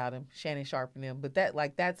crazy about him, Shannon Sharp and them. But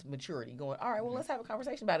that's maturity. Going, all right, well, let's have a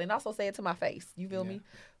conversation about it, and also say it to my face. You feel me?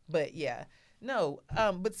 But no.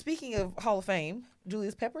 But speaking of Hall of Fame,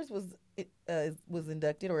 Julius Peppers was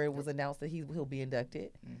inducted, or it was announced that he'll be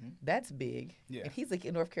inducted. Mm-hmm. That's big. Yeah, and he's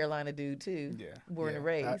a North Carolina dude too. Yeah, born and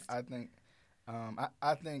raised. I think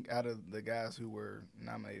out of the guys who were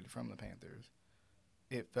nominated from the Panthers,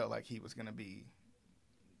 it felt like he was going to be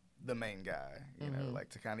the main guy, you know, like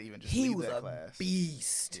to kind of even just lead that class. He was a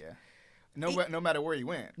beast. Yeah. No matter where he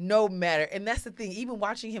went. No matter. And that's the thing. Even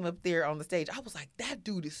watching him up there on the stage, I was like, that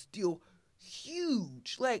dude is still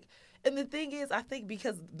huge. Like, and the thing is, I think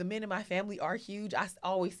because the men in my family are huge, I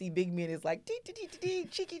always see big men as like,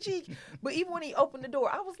 cheeky cheek. But even when he opened the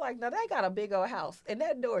door, I was like, now they got a big old house, and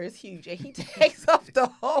that door is huge. And he takes off the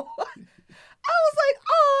whole... I was like,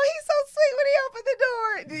 oh, he's so sweet when he opened the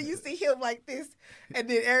door. And then you see him like this, and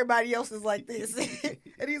then everybody else is like this.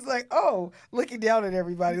 And he's like, oh, looking down at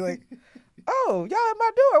everybody like, oh, y'all at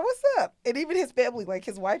my door, what's up? And even his family, like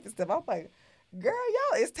his wife and stuff, I'm like, girl,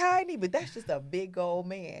 y'all is tiny, but that's just a big old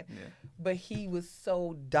man. Yeah. But he was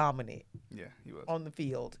so dominant. Yeah, he was. On the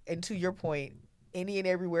field. And to your point, any and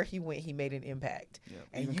everywhere he went, he made an impact. Yeah.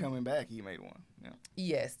 And even coming back, he made one. Yeah.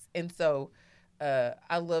 Yes. And so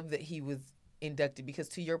I love that he was inducted, because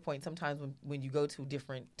to your point, sometimes when you go to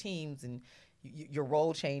different teams and your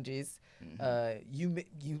role changes, you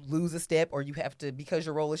lose a step, or you have to, because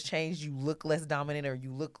your role has changed, you look less dominant, or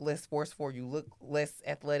you look less forceful, you look less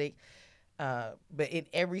athletic. But in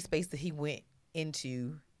every space that he went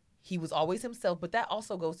into, he was always himself. But that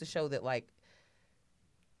also goes to show that, like,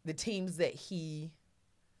 the teams that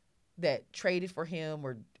traded for him,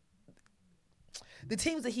 or the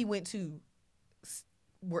teams that he went to,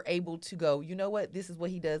 were able to go, you know what, this is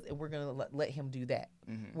what he does, and we're going to let him do that.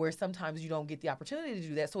 Mm-hmm. Where sometimes you don't get the opportunity to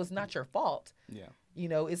do that, so it's not your fault. Yeah. You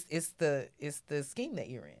know, it's the scheme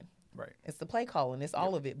that you're in. Right. It's the play calling. It's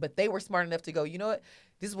all of it. But they were smart enough to go, you know what,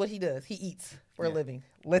 this is what he does. He eats for a living.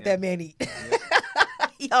 Let that man eat.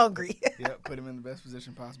 He hungry. Put him in the best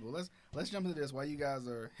position possible. Let's jump into this while you guys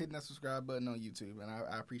are hitting that subscribe button on YouTube, and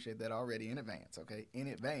I appreciate that already in advance, okay? In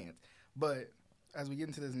advance. But as we get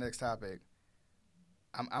into this next topic,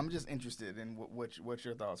 I'm just interested in what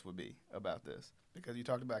your thoughts would be about this, because you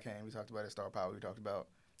talked about Kane, we talked about his star power, we talked about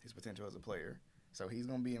his potential as a player, so he's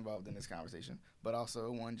going to be involved in this conversation. But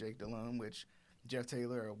also one Jake Delhomme, which Jeff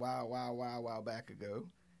Taylor a while back ago,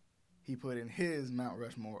 he put in his Mount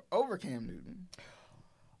Rushmore over Cam Newton.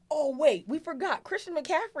 Oh wait, we forgot Christian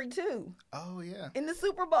McCaffrey too. Oh yeah, in the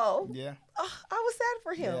Super Bowl. Yeah, I was sad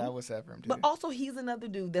for him. Yeah, I was sad for him too. But also, he's another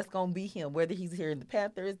dude that's going to be him, whether he's here in the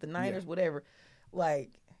Panthers, the Niners, whatever. Like,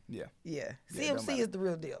 Yeah. Yeah. Yeah, it don't CMC matter. is the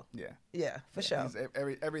real deal. Yeah. Yeah, for sure. He's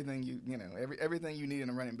everything everything you need in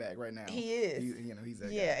a running back right now. He is. He's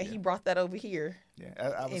that Yeah, guy. and he brought that over here. Yeah,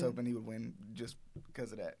 I was hoping he would win just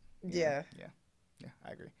because of that. Yeah. Yeah,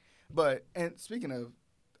 I agree. But, and speaking of,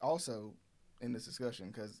 also in this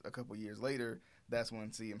discussion, because a couple years later, that's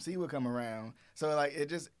when CMC would come around. So, like,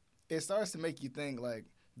 it starts to make you think, like,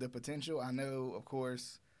 the potential. I know, of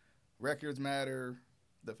course, records matter.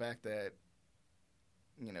 The fact that,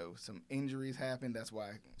 some injuries happen. That's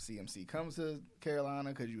why CMC comes to Carolina,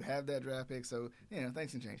 because you have that draft pick. So,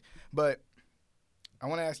 things can change. But I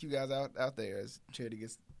want to ask you guys out there, as Charity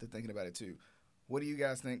gets to thinking about it too, what do you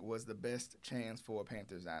guys think was the best chance for a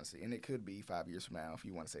Panthers dynasty? And it could be 5 years from now if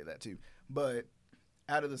you want to say that too. But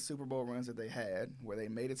out of the Super Bowl runs that they had, where they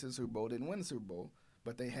made it to the Super Bowl, didn't win the Super Bowl,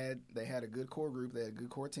 but they had a good core group, they had good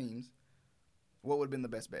core teams, what would have been the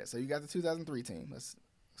best bet? So you got the 2003 team. Let's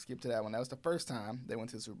skip to that one. That was the first time they went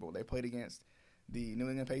to the Super Bowl. They played against the New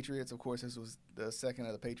England Patriots. Of course, this was the second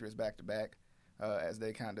of the Patriots back-to-back, as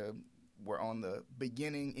they kind of were on the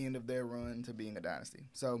beginning end of their run to being a dynasty.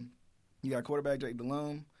 So you got quarterback Jake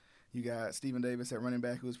Delhomme. You got Stephen Davis at running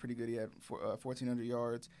back, who was pretty good. He had 1,400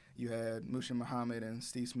 yards. You had Mushin Muhammad and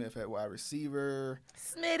Steve Smith at wide receiver.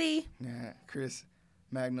 Smitty. Yeah, Chris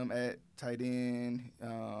Magnum at tight end.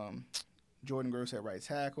 Jordan Gross at right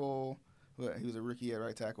tackle. He was a rookie at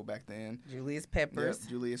right tackle back then. Julius Peppers. Yep,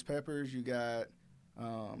 Julius Peppers. You got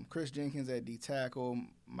Chris Jenkins at D tackle.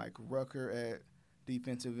 Mike Rucker at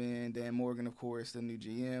defensive end. Dan Morgan, of course, the new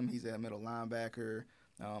GM. He's at middle linebacker.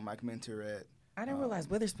 Mike Minter at... I didn't realize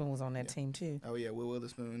Witherspoon was on that team, too. Oh, yeah, Will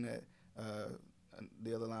Witherspoon at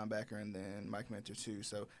the other linebacker, and then Mike Minter, too.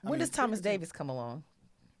 So when does Thomas Davis come along?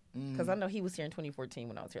 Because I know he was here in 2014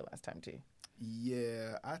 when I was here last time, too.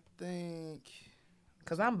 Yeah, I think...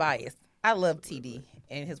 Because I'm biased. I love TD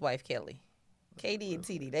and his wife, Kelly. KD and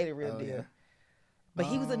TD, they the real deal. Yeah. But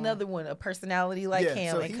he was another one, a personality like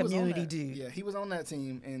him and community dude. Yeah, he was on that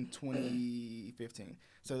team in 2015.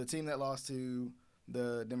 So the team that lost to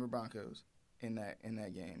the Denver Broncos in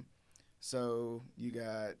that game. So you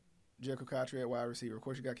got Jericho Cotchery at wide receiver. Of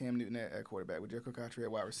course, you got Cam Newton at quarterback with Jericho Cotchery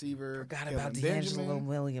at wide receiver. Forgot about D'Angelo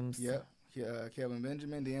Williams. Yep. Kelvin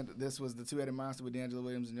Benjamin. This was the two-headed monster with D'Angelo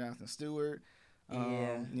Williams and Jonathan Stewart.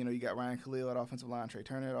 You got Ryan Khalil at offensive line, Trey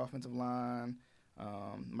Turner at offensive line,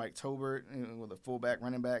 Mike Tobert with a fullback,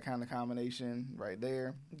 running back kind of combination right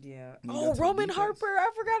there. Yeah. Roman Harper. I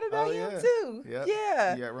forgot about him too. Yep.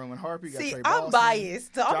 Yeah. You got Roman Harper. You got See, Trey I'm Boston.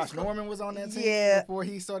 biased. Josh Norman was on that team before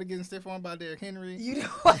he started getting stiff armed by Derrick Henry. You know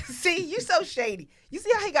what? See, you so shady. You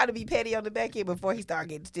see how he got to be petty on the back end before he started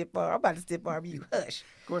getting stiff armed? I'm about to stiff arm you. Hush.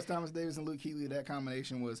 Of course, Thomas Davis and Luke Kuechly, that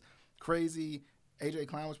combination was crazy. A.J.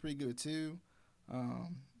 Klein was pretty good too.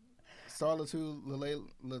 Star Latulele.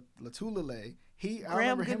 I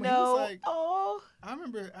remember him. He was like,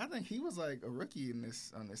 I think he was like a rookie on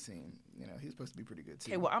this team. He was supposed to be pretty good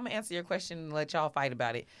too. Okay, well, I'm gonna answer your question and let y'all fight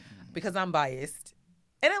about it because I'm biased,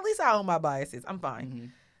 and at least I own my biases. I'm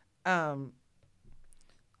fine. Yeah,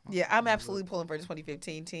 I'm absolutely pulling for the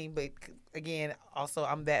 2015 team, but again, also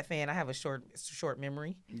I'm that fan. I have a short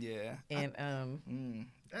memory. Yeah, and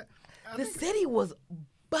the city was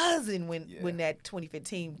buzzing when that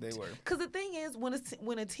 2015. They were. Because the thing is, when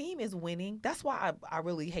a team is winning, that's why I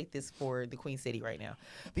really hate this for the Queen City right now,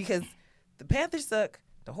 because the Panthers suck,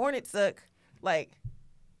 the Hornets suck. Like,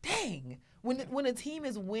 dang, when a team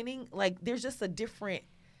is winning, like there's just a different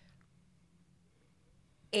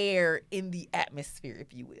air in the atmosphere,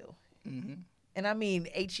 if you will. And I mean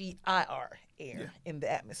HEIR, air in the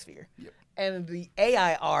atmosphere. Yep. And the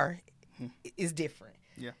AIR is different.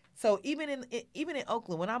 Yeah. So even in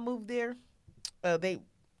Oakland, when I moved there, it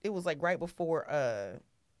was like right before.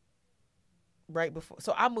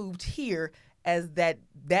 So I moved here as that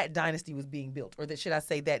dynasty was being built, or should I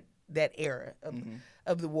say that era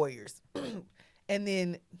of the Warriors, and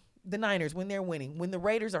then the Niners when they're winning, when the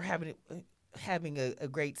Raiders are having a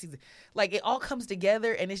great season, like it all comes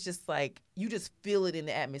together, and it's just like you just feel it in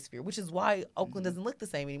the atmosphere, which is why Oakland doesn't look the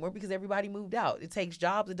same anymore, because everybody moved out. It takes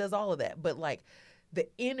jobs, it does all of that, but like the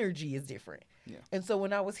energy is different. Yeah. And so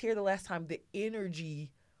when I was here the last time, the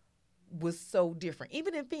energy was so different.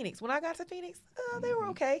 Even in Phoenix, when I got to Phoenix, they were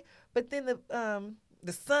okay, but then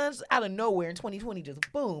the Suns out of nowhere in 2020 just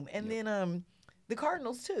boom, and then the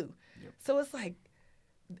Cardinals too. Yep. So it's like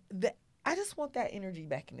I just want that energy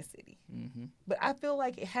back in the city. But I feel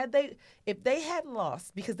like if they hadn't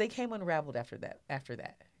lost, because they came unraveled after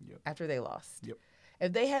they lost. Yep.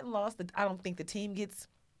 If they hadn't lost, I don't think the team gets.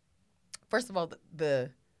 First of all, the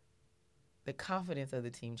the confidence of the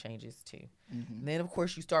team changes too. Mm-hmm. And then, of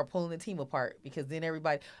course, you start pulling the team apart because then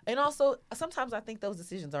everybody – and also sometimes I think those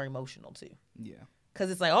decisions are emotional too. Yeah. Because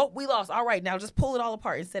it's like, oh, we lost. All right, now just pull it all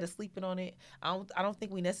apart instead of sleeping on it. I don't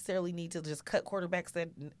think we necessarily need to just cut cut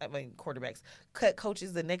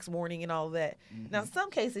coaches the next morning and all of that. Mm-hmm. Now, some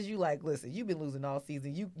cases you like, listen, you've been losing all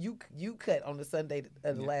season. You cut on the Sunday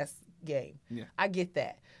of the last game. Yeah. I get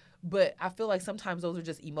that. But I feel like sometimes those are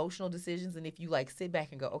just emotional decisions. And if you like sit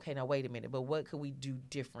back and go, okay, now wait a minute, but what could we do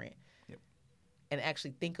different? Yep. And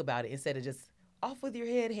actually think about it instead of just off with your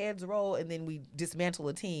head, heads roll, and then we dismantle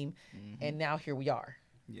a team, and now here we are.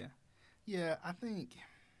 Yeah. Yeah, I think.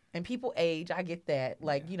 And people age. I get that.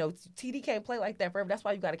 Like, TD can't play like that forever. That's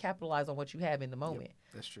why you got to capitalize on what you have in the moment.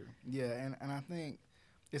 Yep, that's true. Yeah, and I think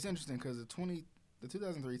it's interesting because the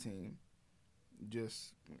 2003 team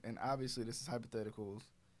and obviously this is hypotheticals,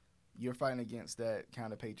 you're fighting against that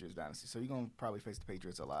kind of Patriots dynasty. So you're going to probably face the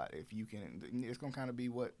Patriots a lot. If you can, it's going to kind of be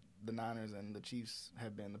what the Niners and the Chiefs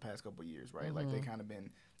have been the past couple of years, right? Mm-hmm. Like they kind of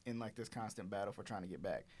been in like this constant battle for trying to get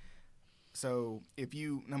back. So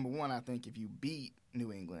number one, I think if you beat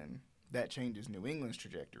New England, that changes New England's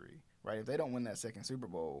trajectory, right? If they don't win that second Super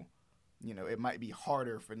Bowl, it might be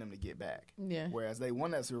harder for them to get back. Yeah. Whereas they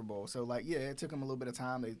won that Super Bowl. So it took them a little bit of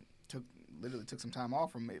time. They literally took some time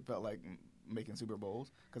off from it. It felt like making Super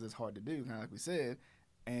Bowls because it's hard to do, kind of like we said.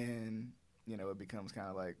 And, it becomes kind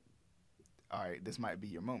of like, all right, this might be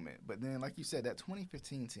your moment. But then, like you said, that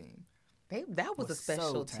 2015 team, that was a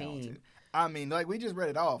special team. I mean, like we just read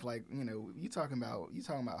it off. Like you talking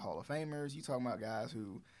about Hall of Famers. You talking about guys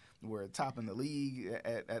who were top in the league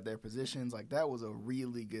at their positions. Like that was a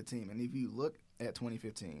really good team. And if you look at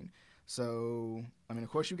 2015, so I mean, of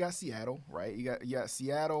course you got Seattle, right? You got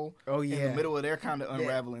Seattle. Oh yeah. In the middle of their kind of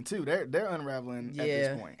unraveling too. They're unraveling at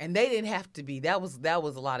this point. And they didn't have to be. That was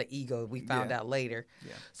a lot of ego. We found out later.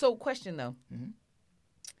 Yeah. So question though. Mm-hmm.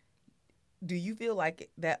 Do you feel like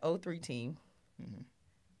that 03 team, mm-hmm.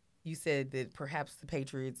 you said that perhaps the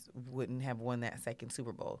Patriots wouldn't have won that second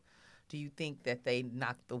Super Bowl. Do you think that they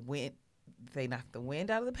knocked the wind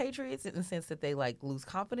out of the Patriots in the sense that they like lose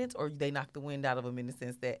confidence, or they knock the wind out of them in the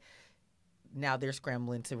sense that now they're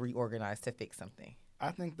scrambling to reorganize to fix something? I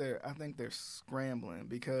think they're scrambling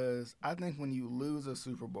because I think when you lose a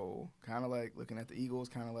Super Bowl, kind of like looking at the Eagles,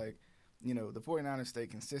 kind of like the 49ers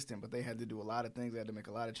stayed consistent, but they had to do a lot of things. They had to make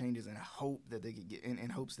a lot of changes in hopes that they could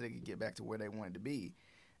get back to where they wanted to be.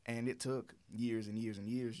 And it took years and years and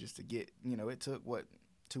years just to get, it took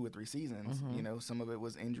 2 or 3 seasons. Mm-hmm. Some of it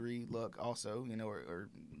was injury luck also, or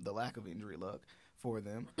the lack of injury luck for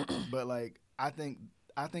them. But like I think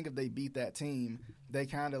if they beat that team, they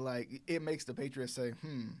kind of like it makes the Patriots say,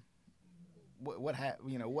 what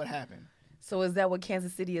happened? So is that what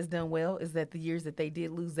Kansas City has done well? Is that the years that they did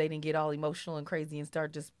lose, they didn't get all emotional and crazy and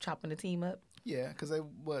start just chopping the team up? Yeah, because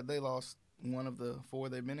they lost one of the 4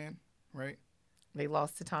 they've been in, right? They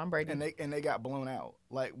lost to Tom Brady, and they got blown out.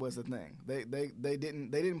 Like was the thing. They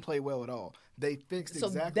didn't play well at all. They fixed so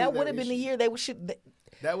exactly. That would have been the year they should.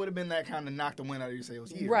 That would have been that kind of knock the wind out of your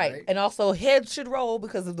sails year, right? And also heads should roll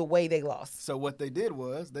because of the way they lost. So what they did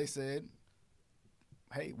was they said,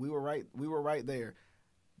 "Hey, we were right. We were right there."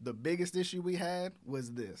 The biggest issue we had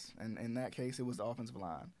was this, and in that case, it was the offensive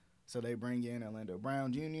line. So they bring in Orlando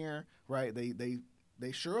Brown Jr., right?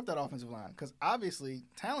 They shore up that offensive line because obviously,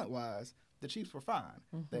 talent-wise, the Chiefs were fine.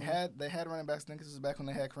 Mm-hmm. They had running backs. I think this was back when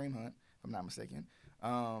they had Kareem Hunt, if I'm not mistaken.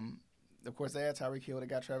 Of course, they had Tyreek Hill. They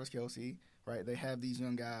got Travis Kelce, right? They have these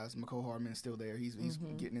young guys. McCole Hardman's still there. He's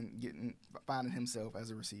finding himself as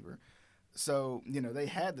a receiver. So, they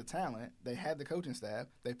had the talent. They had the coaching staff.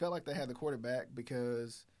 They felt like they had the quarterback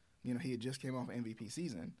because, he had just came off an MVP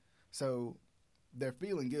season. So they're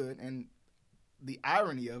feeling good. And the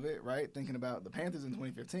irony of it, right, thinking about the Panthers in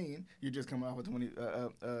 2015, you're just coming off a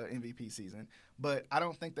MVP season. But I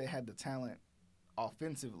don't think they had the talent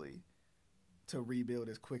offensively to rebuild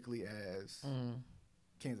as quickly as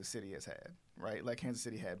Kansas City has had, right, like Kansas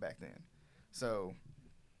City had back then. So –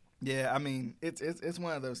 yeah, I mean, it's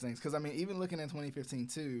one of those things. Because, I mean, even looking at 2015,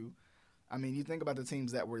 too, I mean, you think about the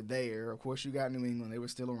teams that were there. Of course, you got New England. They were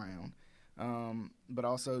still around. But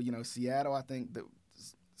also, Seattle, I think that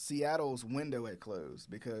Seattle's window had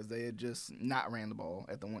closed because they had just not ran the ball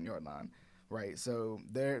at the 1-yard line, right? So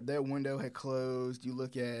their window had closed. You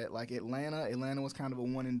look at, like, Atlanta. Atlanta was kind of a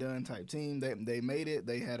one-and-done type team. They made it.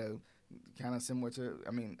 They had a kind of similar to,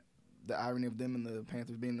 I mean, the irony of them and the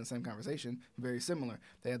Panthers being in the same conversation, very similar.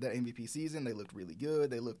 They had that MVP season. They looked really good.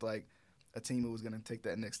 They looked like a team who was going to take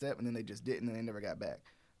that next step, and then they just didn't, and they never got back.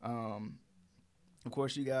 Of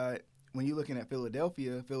course, you got when you're looking at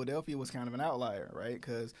Philadelphia was kind of an outlier, right?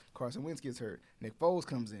 Because Carson Wentz gets hurt. Nick Foles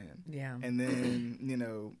comes in. Yeah. And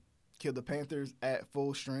then, kill the Panthers at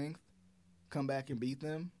full strength, come back and beat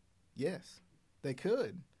them. Yes, they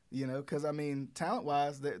could, because,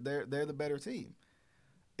 talent-wise, they're the better team.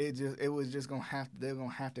 It was just going to have – they're going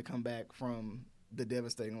to have to come back from the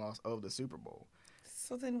devastating loss of the Super Bowl.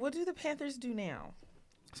 So then what do the Panthers do now?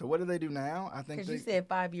 So what do they do now? I think because you said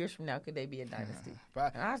 5 years from now, could they be a dynasty?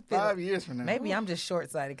 5 years from now. Maybe I'm just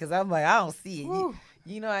short-sighted because I'm like, I don't see it.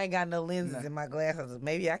 I ain't got no lenses in my glasses.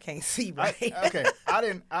 Maybe I can't see right. Okay,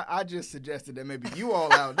 I just suggested that maybe you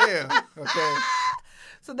all out there, okay?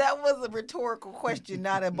 So that was a rhetorical question,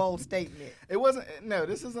 not a bold statement. It wasn't. No,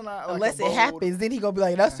 this isn't like unless it happens, then he gonna be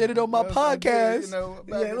like, I said it on my podcast.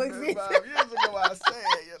 Back 5 years ago, I said,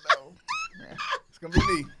 it's gonna be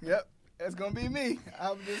me. Yep. It's going to be me.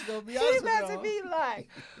 I'm just going to be honest with y'all. She about to be like,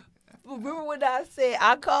 remember when I said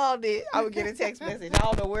I called it, I would get a text message. I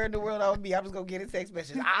don't know where in the world I would be. I'm just going to get a text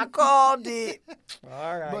message. I called it.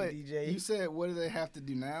 All right, but DJ. You said, what do they have to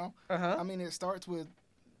do now? Uh-huh. It starts with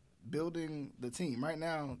building the team. Right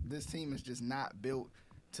now, this team is just not built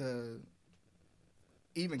to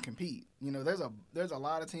even compete. There's a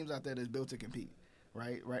lot of teams out there that's built to compete.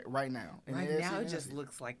 Right now. And right now, it just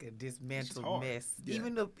looks like a dismantled mess. Yeah.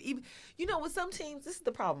 Even with some teams, this is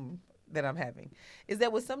the problem that I'm having, is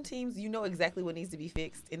that with some teams, you know exactly what needs to be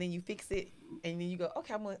fixed, and then you fix it, and then you go,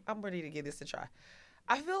 okay, I'm ready to give this a try.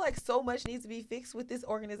 I feel like so much needs to be fixed with this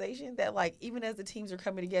organization that, like, even as the teams are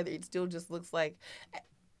coming together, it still just looks like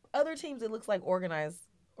other teams. It looks like organized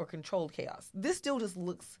or controlled chaos. This still just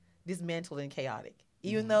looks dismantled and chaotic,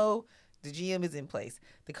 even though the GM is in place,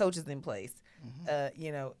 the coach is in place.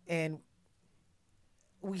 And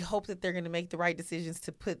we hope that they're going to make the right decisions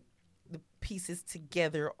to put the pieces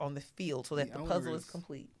together on the field so that the puzzle is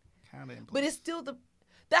complete. But it's still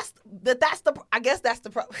that's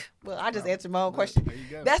the problem. Well, I just answered my own question.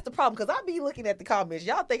 That's the problem, because I be looking at the comments.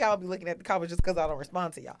 Y'all think I'll be looking at the comments just because I don't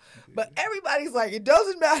respond to y'all. But everybody's like, it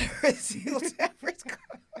doesn't matter if Seal Tepper's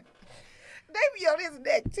they be on his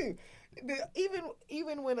neck too.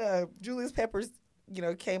 Even when Julius Peppers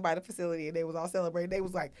came by the facility and they was all celebrating, they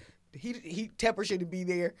was like, he Tepper shouldn't be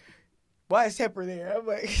there. Why is Tepper there? I'm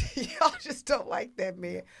like, y'all just don't like that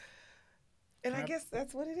man. And I guess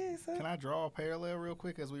that's what it is. Huh? Can I draw a parallel real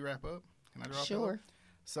quick as we wrap up? Can I draw a parallel?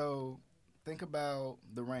 So think about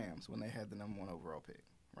the Rams when they had the number 1 overall pick,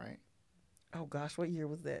 right? Oh gosh, what year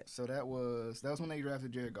was that? So that was when they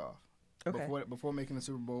drafted Jared Goff. Okay. Before making the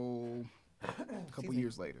Super Bowl a couple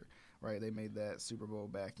years later. Right, they made that Super Bowl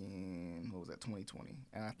back in, 2020.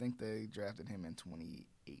 And I think they drafted him in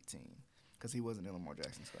 2018 because he wasn't in Lamar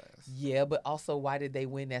Jackson's class. Yeah, but also why did they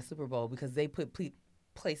win that Super Bowl? Because they put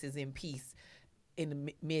places in peace in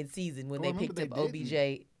the mid-season when they picked up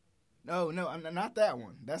OBJ. No, not that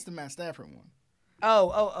one. That's the Matt Stafford one.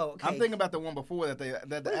 Oh, okay. I'm thinking about the one before that they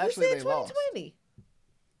lost. 2020.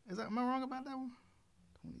 Am I wrong about that one?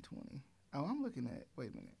 2020. Oh, I'm looking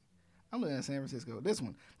at San Francisco. This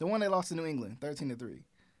one. The one they lost to New England, 13-3.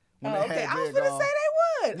 Okay. I was going to say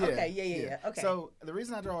they would. Yeah, okay, yeah. Okay. So the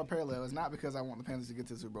reason I draw a parallel is not because I want the Panthers to get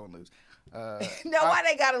to the Super Bowl and lose. Why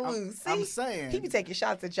they got to lose? See? I'm saying. He be taking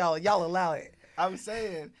shots at y'all and y'all allow it. I'm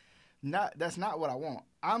saying that's not what I want.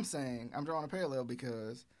 I'm saying I'm drawing a parallel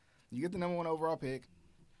because you get the number 1 overall pick.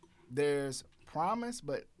 There's promise,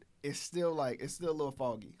 but it's still a little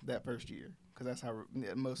foggy that first year because that's how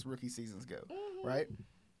most rookie seasons go, right?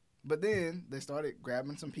 But then they started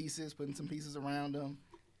grabbing some pieces, putting some pieces around them,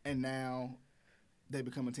 and now they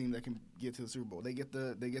become a team that can get to the Super Bowl. They get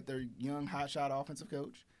their young hotshot offensive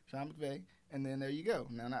coach, Sean McVay, and then there you go.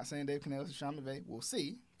 Now, I'm not saying Dave Canales is Sean McVay. We'll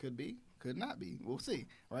see. Could be. Could not be. We'll see.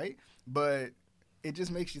 Right? But it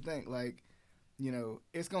just makes you think, like,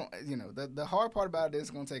 it's going to, the hard part about it is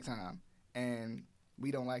it's going to take time, and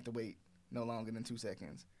we don't like to wait no longer than 2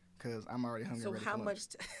 seconds because I'm already hungry. So how much?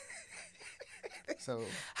 So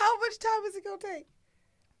how much time is it gonna take?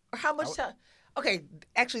 Or how much time? Okay,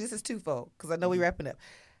 actually, this is twofold because I know we're wrapping up.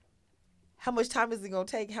 How much time is it gonna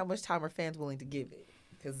take? How much time are fans willing to give it?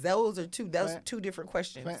 Because those are two different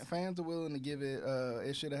questions. Fans are willing to give it.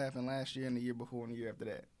 It should have happened last year and the year before and the year after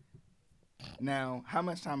that. Now, how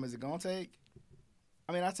much time is it gonna take?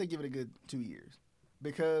 I'd say give it a good 2 years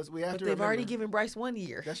because we have to. But they've already given Bryce 1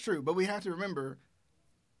 year. That's true, but we have to remember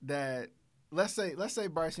that. Let's say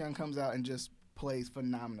Bryce Young comes out and just plays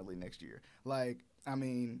phenomenally next year.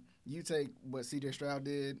 You take what C.J. Stroud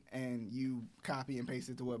did and you copy and paste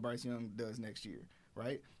it to what Bryce Young does next year,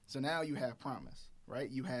 right? So now you have promise, right?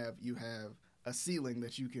 You have a ceiling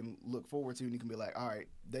that you can look forward to and you can be like, all right,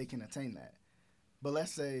 they can attain that. But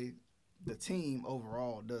let's say the team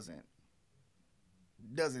overall doesn't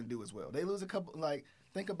doesn't do as well. They lose a couple. Like,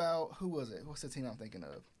 think about who was it? What's the team I'm thinking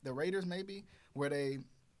of? The Raiders, maybe, where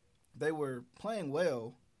they were playing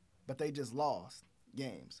well, but they just lost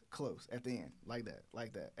games close at the end, like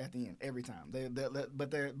that at the end every time.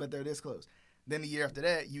 But they're this close. Then the year after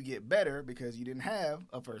that, you get better because you didn't have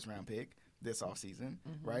a first round pick this offseason,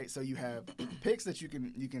 right? So you have picks that you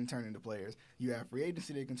can turn into players. You have free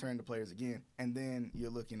agency that you can turn into players again, and then you're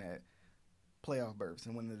looking at playoff berths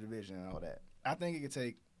and winning the division and all that. I think it could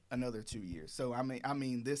take another 2 years. So I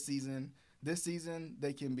mean this season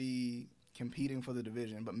they can be competing for the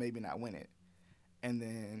division, but maybe not win it. And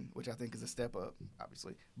then, which I think is a step up,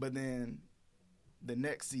 obviously. But then the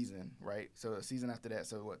next season, right? So a season after that,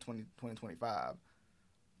 so what, 2025,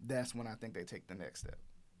 that's when I think they take the next step.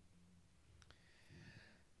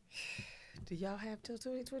 Do y'all have till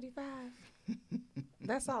 2025?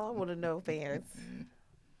 That's all I want to know, fans.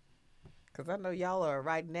 Because I know y'all are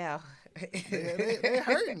right now. they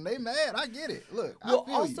hurting. They mad. I get it. Look, well,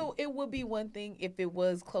 I feel also, you. it would be one thing if it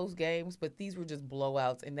was close games, but these were just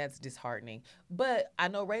blowouts, and that's disheartening. But I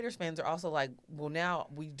know Raiders fans are also like, well, now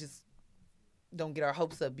we just don't get our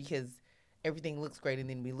hopes up because everything looks great and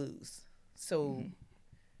then we lose. So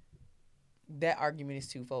that argument is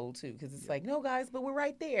twofold, too, because it's like, no, guys, but we're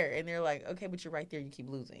right there. And they're like, okay, but you're right there. You keep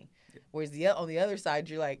losing. Yeah. Whereas on the other side,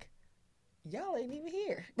 you're like, y'all ain't even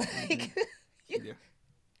here. Like,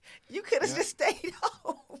 you could have just stayed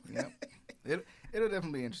home. It'll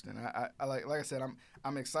definitely be interesting. I like I said,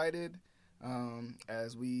 I'm excited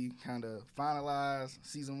as we kind of finalize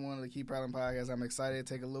season 1 of the Keep Prowling podcast. I'm excited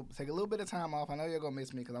to take a little bit of time off. I know you're gonna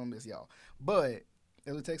miss me because I'm gonna miss y'all, but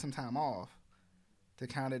it'll take some time off to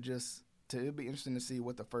kind of it'll be interesting to see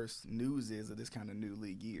what the first news is of this kind of new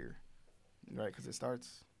league year, right? Because it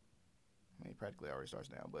starts. I mean, it practically already starts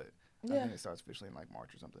now, but I think it starts officially in like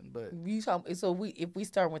March or something. But if we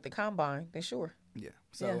start with the combine, then sure. Yeah.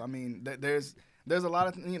 So I mean, there's a lot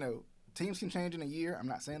of teams can change in a year. I'm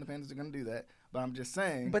not saying the Panthers are going to do that, but I'm just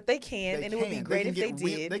saying. But they can, and it would be great if they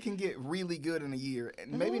did. They can get really good in a year,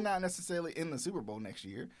 and maybe not necessarily in the Super Bowl next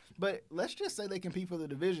year, but let's just say they compete for the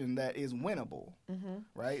division that is winnable,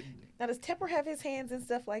 right? Now, does Tepper have his hands in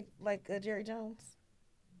stuff like Jerry Jones?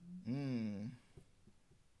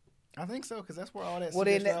 I think so, because that's where all that. Well,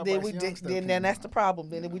 then that's the problem.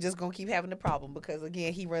 Then we just gonna keep having the problem because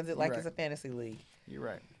again, he runs it like it's a fantasy league. You're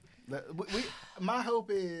right. My hope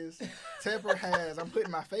is Tepper has. I'm putting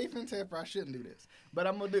my faith in Tepper. I shouldn't do this, but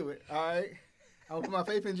I'm gonna do it. All right. I'm gonna put my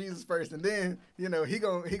faith in Jesus first, and then he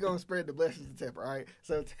gonna spread the blessings to Tepper. All right.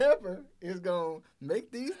 So Tepper is gonna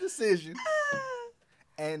make these decisions,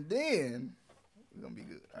 and then we're gonna be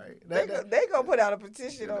good. All right. They gonna put out a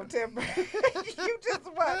petition on Tepper. You just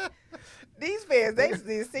what? These fans,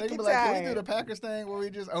 they sick and like, tired. Can we do the Packers thing where we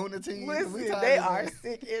just own the team? Listen, they are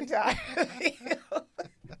sick and tired.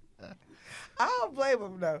 I don't blame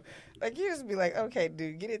them though. Like you just be like, okay,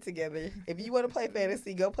 dude, get it together. If you want to play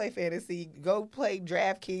fantasy, go play fantasy. Go play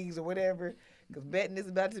DraftKings or whatever. Because betting is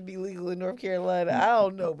about to be legal in North Carolina. I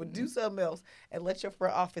don't know, but do something else and let your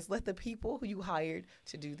front office, let the people who you hired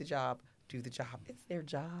to do the job. It's their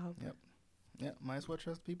job. Yep. Might as well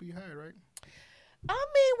trust the people you hired, right? I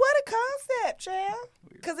mean, what a concept, child.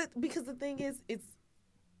 Because the thing is,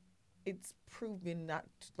 it's proven not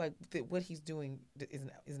like that what he's doing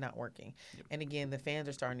is not working. Yep. And again, the fans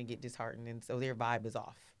are starting to get disheartened, and so their vibe is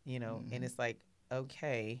off. And it's like,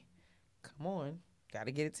 okay, come on, got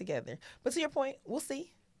to get it together. But to your point, we'll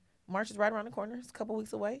see. March is right around the corner. It's a couple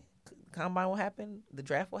weeks away. Combine will happen. The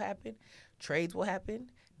draft will happen. Trades will happen.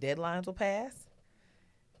 Deadlines will pass.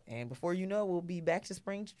 And before you know, we'll be back to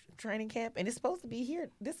spring training camp. And it's supposed to be here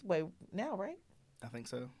this way now, right? I think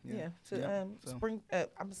so. Yeah.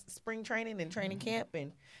 Spring training and training camp.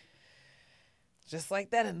 And just like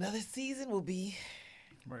that, another season will be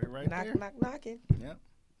right there. knocking. Yep.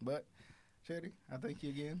 But, Charity, I thank you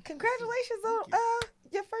again. Congratulations on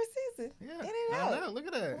your first season. Yeah. I know. Look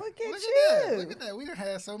at that. Look at that. We done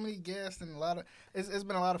had so many guests and it's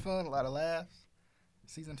been a lot of fun, a lot of laughs.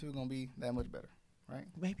 Season 2 gonna be that much better, right?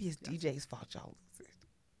 Maybe it's DJ's fault y'all lose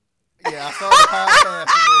it. Yeah, I saw the podcast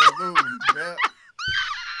and then boom. Yep.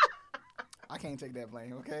 I can't take that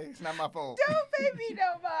blame, okay? It's not my fault. Don't make me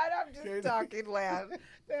no mind. I'm just talking loud.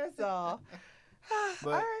 That's all.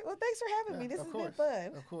 All right. Well, thanks for having me. This has been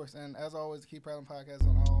fun. Of course. And as always, Keep Prowling Podcast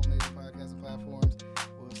on all major podcasting platforms.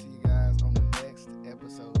 We'll see you guys on the next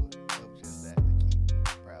episode of just that, the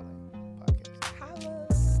Keep Prowling Podcast. Holla.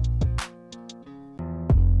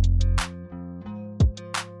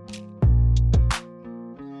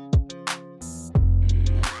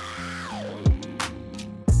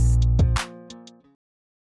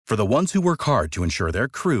 For the ones who work hard to ensure their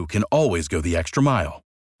crew can always go the extra mile,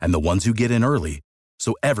 and the ones who get in early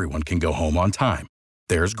so everyone can go home on time,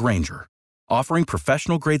 there's Grainger, offering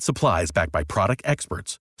professional-grade supplies backed by product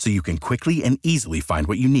experts so you can quickly and easily find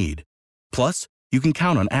what you need. Plus, you can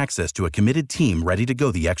count on access to a committed team ready to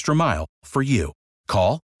go the extra mile for you.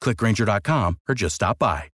 Call, click Grainger.com, or just stop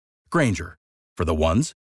by. Grainger, for the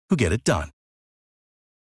ones who get it done.